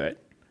think I could do it.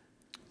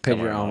 cut cut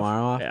your my arm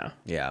arm off. Yeah.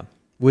 Yeah.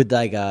 With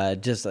like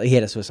just he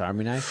had a Swiss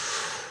Army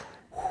knife.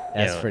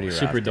 That's Yeah, pretty rough.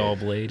 super dude. dull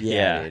blade. Yeah,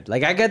 Yeah. dude.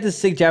 Like I got this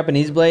sick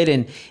Japanese blade,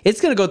 and it's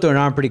gonna go through an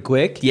arm pretty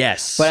quick.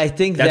 Yes. But I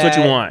think that's what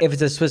you want. If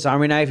it's a Swiss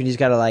Army knife, and you just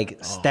gotta like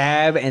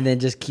stab and then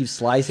just keep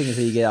slicing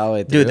until you get all the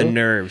way through. Dude, the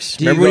nerves.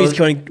 Do you Remember when go- he's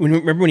going?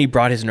 Remember when he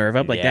brought his nerve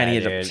up like Yeah, that? And he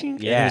had dude. to.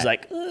 And Yeah. It was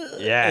like.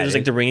 Yeah, It was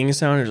like dude. the ringing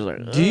sound. It was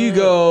like. Do you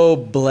go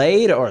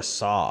blade or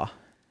saw?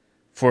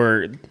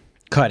 for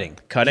Cutting.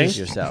 Cutting? Just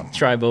yourself.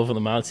 Try both of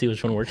them out, see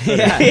which one works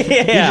better. Yeah.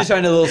 You just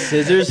find the little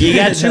scissors. You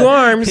got 2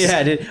 arms.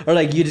 Yeah, dude. Or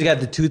like you just got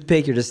the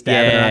toothpick. You're just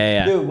stabbing. Yeah, around. yeah,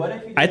 yeah. Dude, what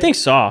if you? I think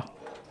Saw.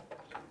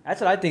 That's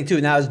what I think too.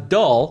 Now it's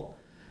dull,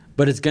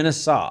 but it's gonna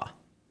saw.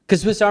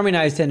 Because Swiss Army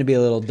knives tend to be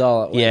a little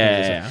dull. when it Yeah,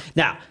 comes to yeah, saw.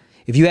 Now,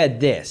 if you had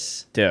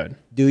this, Dude.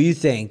 do you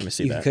think me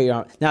see you that. could cut your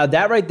arm? Now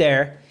that right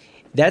there,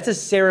 that's a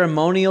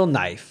ceremonial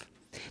knife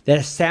that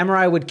a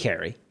samurai would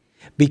carry.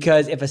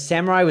 Because if a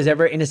samurai was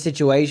ever in a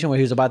situation where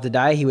he was about to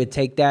die, he would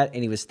take that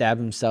and he would stab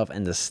himself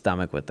in the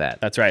stomach with that.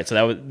 That's right.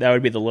 So that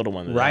would be the little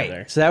one. Right.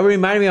 There. So that would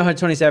remind me of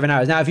 127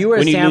 hours. Now, if you were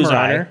When a you lose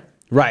samurai, honor?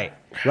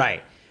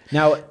 right.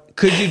 Now,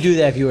 could you do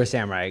that if you were a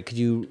samurai? Could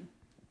you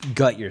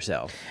gut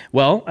yourself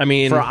Well, I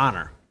mean, for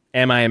honor?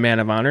 am I a man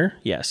of honor?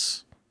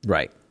 Yes.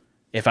 Right.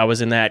 If I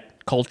was in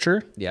that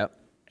culture Yep.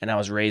 and I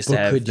was raised But to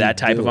have could you that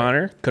type do of it?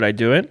 honor, could I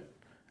do it?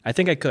 I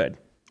think I could.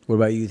 What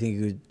about you? Think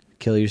you could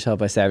kill yourself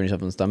by stabbing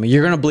yourself in the stomach?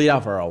 You're gonna bleed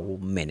out for a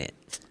minute.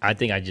 I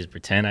think I just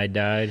pretend I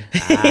died.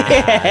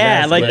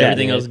 Yeah, I like Let that.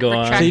 everything else go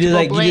on. Retract- So you do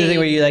like you do the blade. thing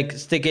where you like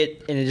stick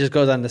it and it just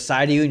goes on the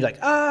side of you and you're like,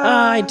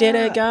 ah, I did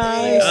it,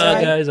 guys.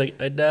 Oh, guys, like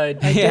I died.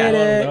 Yeah,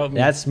 Without me.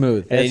 that's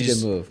smooth. And That's a you good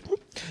just- move.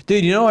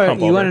 Dude, you know where Pump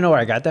you want over. to know where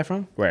I got that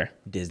from? Where?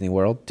 Disney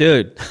World.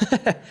 Dude,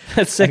 that's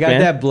I sick, got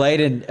man. that blade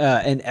in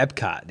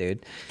Epcot,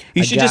 dude.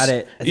 You I should got just-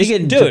 it. I you think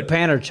in should- dude,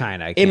 Japan or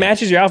China. I It can't.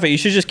 matches your outfit. You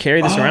should just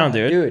carry this around,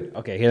 dude. Dude,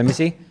 okay, here, let me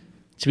see.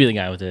 To be the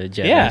guy with the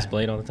Japanese Yeah.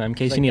 blade all the time in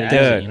case Like you need that. to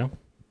use Dude. it, you know?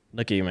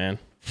 Look at you, man.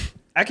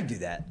 I could do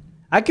that.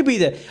 I could be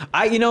the.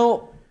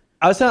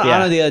 I was telling Yeah.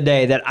 Anna the other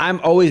day that I'm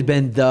always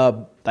been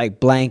the like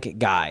blank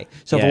guy.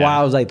 So for a Yeah.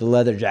 while I was like the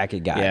leather jacket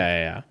guy.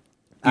 Yeah.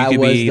 I You could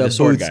was be the the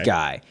sword boots guy.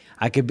 guy.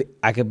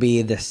 I could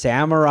be the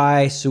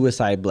samurai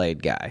suicide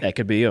blade guy. That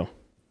could be you.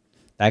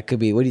 That could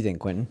be. What do you think,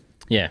 Quentin?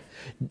 Yeah,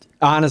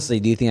 Honestly,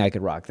 do you think I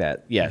could rock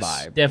that Yes.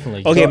 vibe?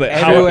 definitely. Okay, So but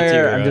how-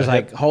 everywhere, I'm just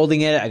like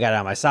holding it. I got it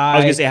on my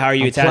side. gonna say, how are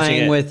you I'm attaching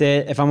playing it? with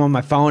it? If I'm on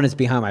my phone, it's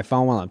behind my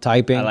phone while I'm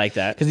typing. I like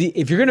that. Because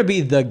if you're gonna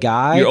be the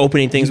guy, You're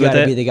opening things you with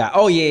gotta it? Be the guy.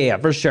 Oh yeah,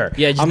 for sure.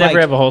 Yeah, just I'm never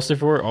like, have a holster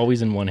for it.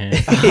 Always in one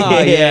hand. Oh,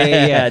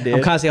 yeah. dude.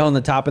 I'm constantly holding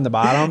the top and the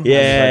bottom. I'm just, Yeah,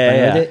 like, playing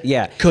yeah. with it.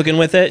 Yeah. Cooking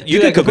with it. You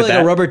Dude, could I cook put with like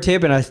that. a rubber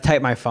tip and I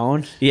type my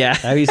phone. Yeah.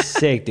 That'd be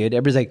sick, dude.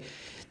 Everybody's like,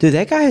 dude,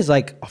 that guy is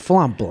like a full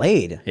on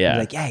blade. Yeah. I'm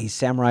like, yeah, he's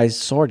samurai's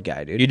sword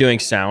guy, dude. You doing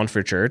sound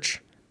for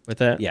church with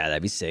that? Yeah,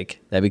 that'd be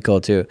sick. That'd be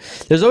cool too.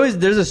 There's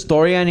a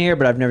story on here,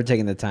 but I've never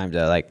taken the time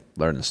to like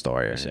learn the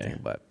story or anything.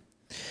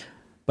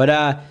 But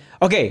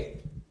okay.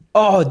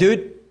 Oh,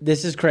 dude,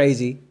 this is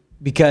crazy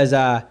because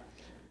I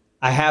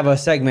have a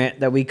segment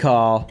that we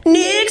call,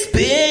 Nick's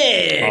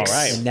Picks. all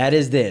right, and that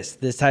is this.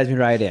 This ties me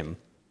right in.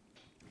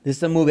 This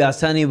is a movie I was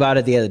telling you about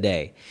it the other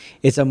day.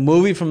 It's a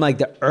movie from like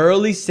the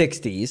early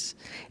 '60s,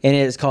 and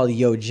it's called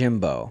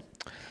Yojimbo.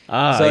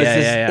 Oh, So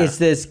yeah, it's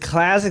this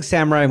classic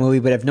samurai movie,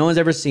 but if no one's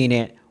ever seen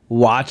it,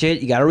 watch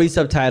it. You got to read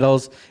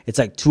subtitles. It's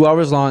like 2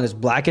 hours long. It's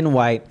black and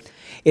white.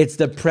 It's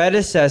the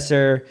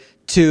predecessor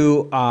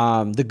to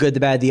The Good, the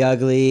Bad, the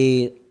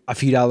Ugly, A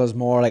Few Dollars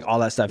More, like all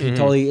that stuff. You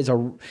totally,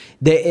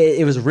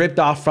 it was ripped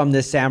off from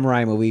this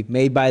samurai movie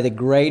made by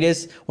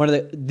one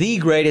of the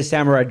greatest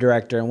samurai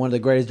director and one of the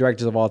greatest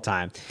directors of all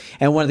time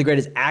and one of the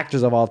greatest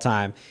actors of all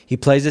time. He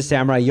plays a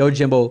samurai,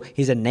 Yojimbo.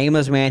 He's a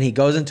nameless man. He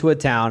goes into a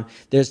town.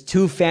 There's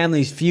two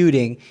families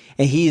feuding,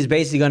 and he's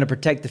basically going to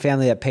protect the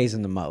family that pays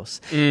him the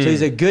most. So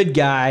he's a good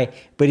guy,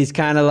 but he's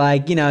kind of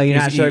like, you're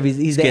not sure if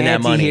he's the getting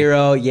that money.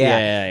 anti-hero. Yeah.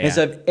 Yeah. And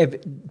so if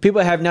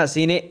people have not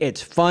seen it,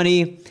 it's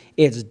funny,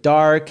 it's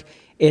dark,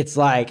 it's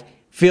like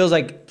feels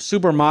like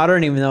super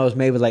modern, even though it was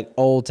made with like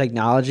old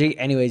technology.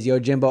 Anyways,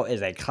 Yojimbo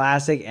is a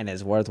classic and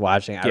it's worth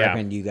watching. I Yeah.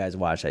 recommend you guys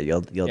watch it.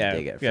 You'll Yeah,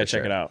 dig it. you gotta for check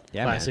sure. it out.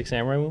 Yeah, man. Classic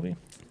samurai movie.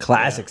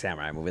 Classic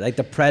samurai movie, like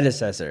the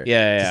predecessor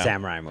Yeah. to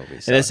samurai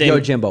movies. So, And the same,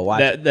 Yojimbo,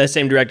 watch it. that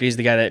same director, he's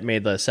the guy that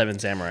made the Seven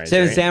Samurais.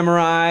 Seven right?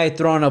 Samurai,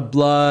 Throne of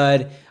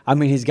Blood. I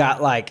mean, he's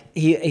got like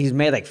he's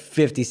made like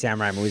 50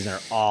 samurai movies and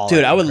they're all Dude,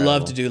 like, I would incredible.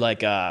 love to do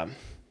like a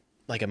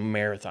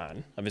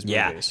marathon of his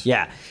Yeah, movies.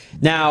 yeah.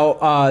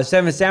 Now,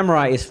 Seven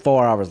Samurai is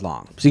 4 hours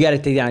long, so you got to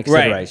take that into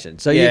consideration.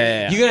 So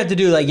Yeah. you're gonna have to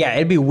do like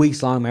it'd be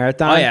weeks long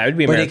marathon. Oh, yeah, it'd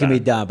be a but it can be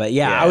marathon. done. But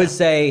yeah, Yeah. I would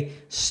say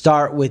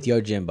start with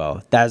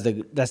Yojimbo.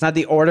 That's not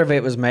the order of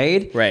it was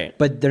made. Right. Mm-hmm.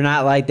 But they're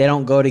not like they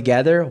don't go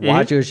together.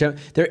 Watch Yojimbo.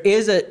 There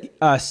is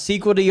a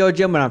sequel to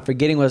Yojimbo, but I'm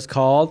forgetting what it's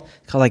called.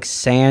 It's called like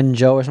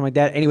Sanjo or something like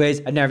that.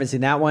 Anyways, I've never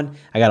seen that one.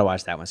 I gotta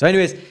watch that one. So,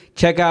 anyways,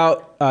 check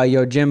out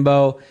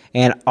Yojimbo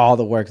and all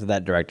the work of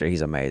that director.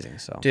 He's amazing.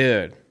 So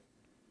Dude,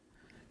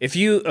 if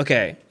you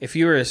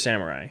were a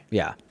samurai,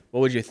 yeah. what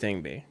would your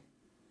thing be?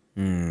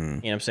 You know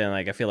what I'm saying?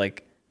 Like, I feel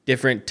like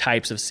different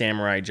types of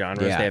samurai genres,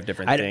 they have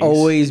different I'd things.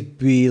 always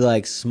be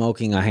like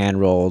smoking a hand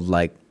rolled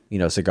like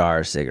cigar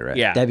or cigarette.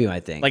 Yeah. That'd be my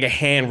thing. like a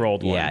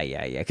hand-rolled one.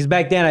 yeah. Because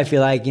back then I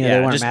feel like they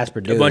weren't just mass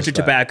produced. a bunch of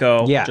but-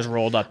 tobacco just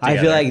rolled up I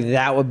feel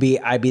together.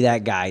 like I'd be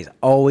that guy. He's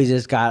always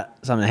just got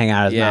something to hang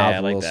out of his Yeah, mouth, I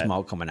a like little that.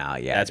 smoke coming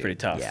out. Yeah, That's dude. pretty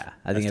tough. Yeah, That's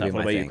I think tough. that'd be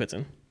What my about thing. you,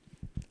 Quinton?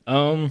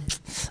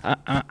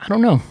 I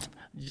don't know.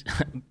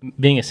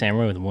 Being a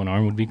samurai with one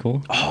arm would be cool.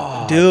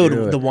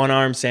 Dude, the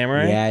one-armed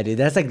samurai? Yeah, dude,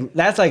 that's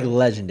like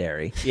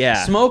legendary.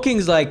 Yeah.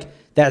 Smoking's like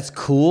that's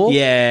cool.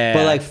 Yeah.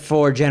 but like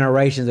for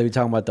generations they'll be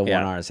talking about the Yeah.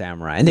 one-armed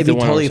samurai, and they'd The be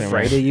one-armed totally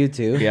samurai. afraid of you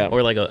too. Yeah.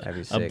 Or like That'd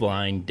be a sick.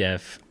 blind,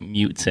 deaf,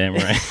 mute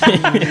samurai.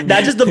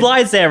 Not just the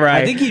blind samurai.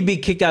 I think he'd be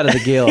kicked out of the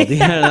guild.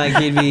 Like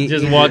he'd be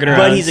Just he'd be walking out.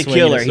 around But he's a swinging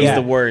killer. his He's sword.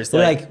 the worst.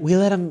 They're like, we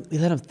let him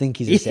think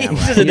he's a samurai.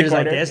 He's just in the He's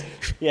like corner. this.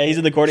 Yeah, he's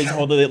in the corner. He's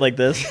holding it like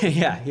this.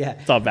 yeah.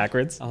 It's all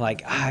backwards. I'm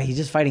like, he's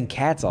just fighting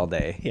cats all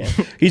day. Yeah,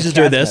 he's just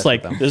doing Cats this. mess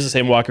Like, with them. this is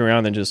him walking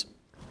around and just.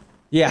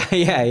 Yeah.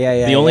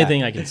 The only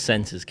thing I can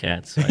sense is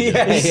cats. So I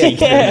Yeah, just yeah. see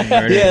getting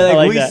murdered. Yeah, like, I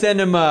like we that. send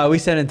him. We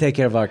send him to take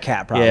care of our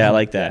cat problem. Yeah, I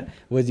like that.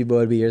 What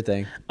would be your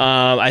thing?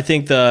 I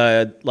think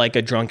the like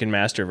a drunken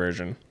master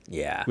version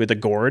Yeah. with a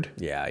gourd.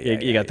 Yeah,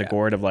 You got the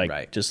gourd of like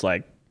Right. just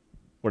like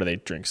what do they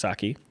drink?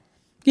 Sake.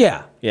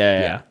 Yeah.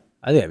 Yeah.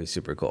 I think that'd be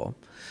super cool.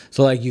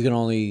 So like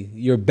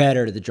you're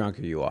better the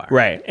drunker you are.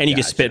 Right, and you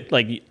can Gotcha. spit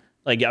like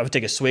I would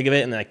take a swig of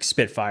it and like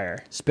spit fire,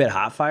 Spit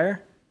hot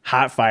fire.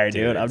 hot fire,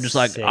 dude. I'm just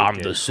like sick, I'm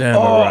dude. the Oh,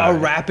 samurai. a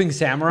rapping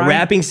samurai.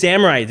 Rapping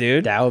samurai,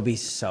 dude. That would be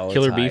so.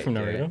 Killer Bee tight, from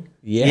dude. Naruto?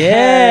 Yeah,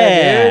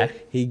 Yeah.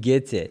 dude. He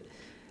gets it.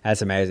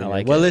 That's amazing.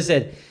 like well, it.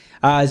 listen,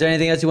 Is there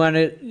anything else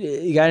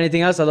you got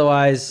anything else?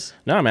 Otherwise,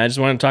 No, man, I just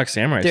wanted to talk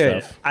samurai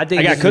dude, stuff. I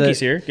think I got this was cookies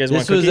here. You guys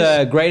want This was cookies?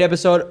 a great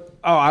episode.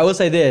 Oh, I will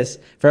say this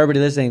for everybody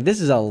listening.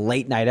 This is a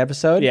late night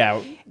episode.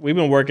 Yeah, we've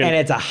been working. And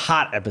it's a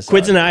hot episode.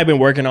 Quinton and I have been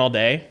working all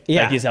day.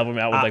 Yeah. Like he's helping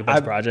me out with like a bunch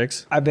of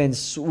projects.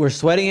 We're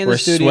sweating in We're the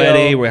studio.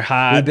 sweaty, we're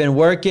hot. We've been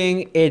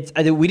working.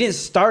 We didn't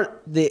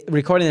start the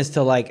recording this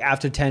till like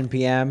after 10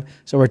 p.m.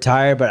 So we're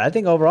tired, but I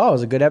think overall it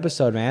was a good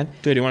episode, man.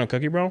 Dude, you want a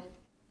cookie, bro?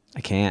 I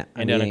can't.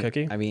 Ain't doing a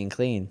cookie? I'm eating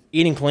clean.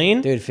 Eating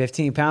clean? Dude,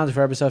 15 pounds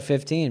for episode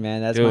 15, man.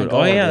 That's Dude, my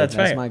goal. oh, yeah, dude. that's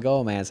right. my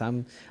goal, man. So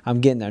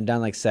I'm getting there. I'm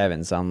down like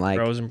 7, so I'm like,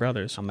 Bros and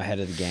brothers. I'm ahead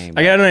of the game.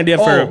 I got an idea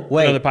for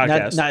wait, another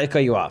podcast. Not to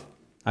cut you off.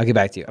 I'll get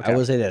back to you. Okay. I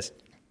will say this.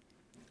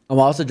 I'm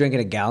also drinking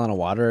a gallon of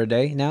water a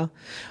day now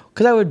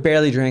because I would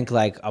barely drink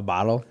like a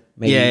bottle,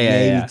 maybe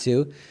Yeah.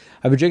 2.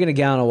 I've been drinking a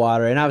gallon of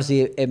water, and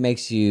obviously it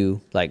makes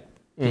you like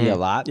pee a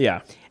lot.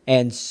 Yeah.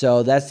 And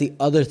so that's the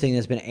other thing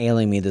that's been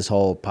ailing me this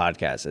whole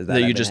podcast is that That I've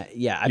you been- just- I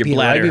your peed right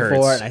bladder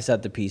before hurts. and I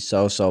start to pee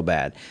so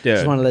bad. Dude.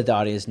 Just want to let the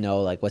audience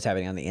know like what's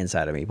happening on the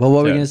inside of me. But what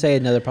were we Dude. gonna say?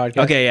 Another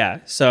podcast? Okay, yeah.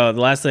 So the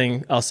last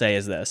thing I'll say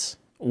is this.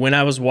 When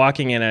I was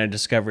walking in, I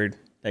discovered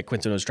that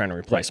Quinton was trying to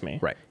replace me.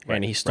 right,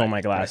 And he stole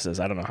my glasses.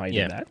 I don't know how he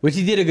Yeah. did that. Which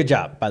he did a good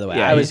job, by the way.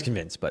 Yeah, I was he-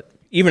 convinced, but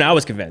Even I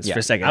was convinced Yeah. for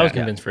a second. I was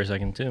Yeah. convinced for a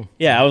second too.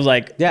 Yeah, I was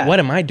like, Yeah. what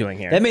am I doing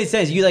here? that made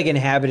sense. You like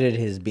inhabited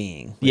his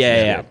being.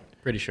 yeah.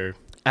 Pretty sure.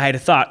 I had a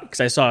thought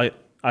because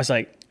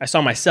I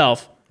saw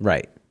myself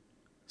Right.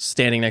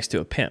 standing next to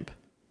a pimp.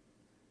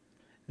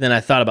 Then I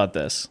thought about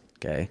this.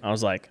 Okay. I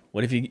was like,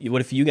 what if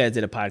you guys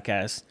did a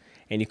podcast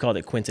and you called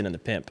it Quinton and the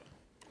Pimp?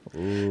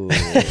 Ooh.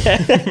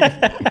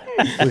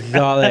 We could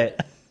call it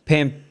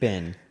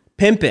pimpin'.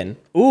 Pimpin'.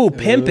 Ooh,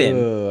 pimpin'.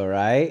 Ooh,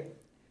 right?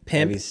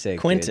 Pimp That'd be sick,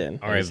 Quinton.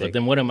 All right, but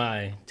then what am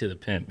I to the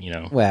pimp? You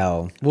know.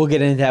 Well, we'll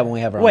get into that when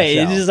we have our Wait,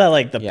 own it's show. just not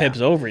like the Yeah. pimp's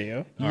over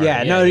you. All Yeah,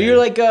 right, no, yeah. you're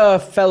like a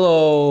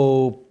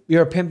fellow.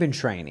 You're a pimp in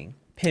training.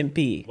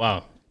 Pimpy.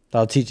 Wow.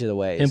 I'll teach you the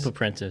ways. Pimp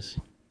apprentice.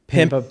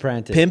 Pimp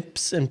apprentice.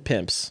 Pimps and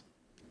pimps.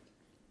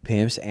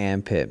 Pimps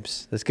and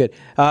pimps. That's good.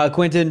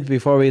 Quentin,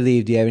 before we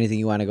leave, do you have anything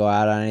you want to go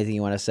out on? Anything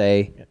you want to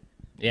say?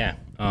 Yeah.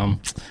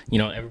 You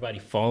know, everybody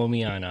follow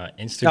me on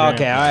Instagram.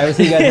 Okay, all right. We'll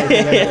see you guys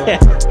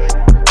next week.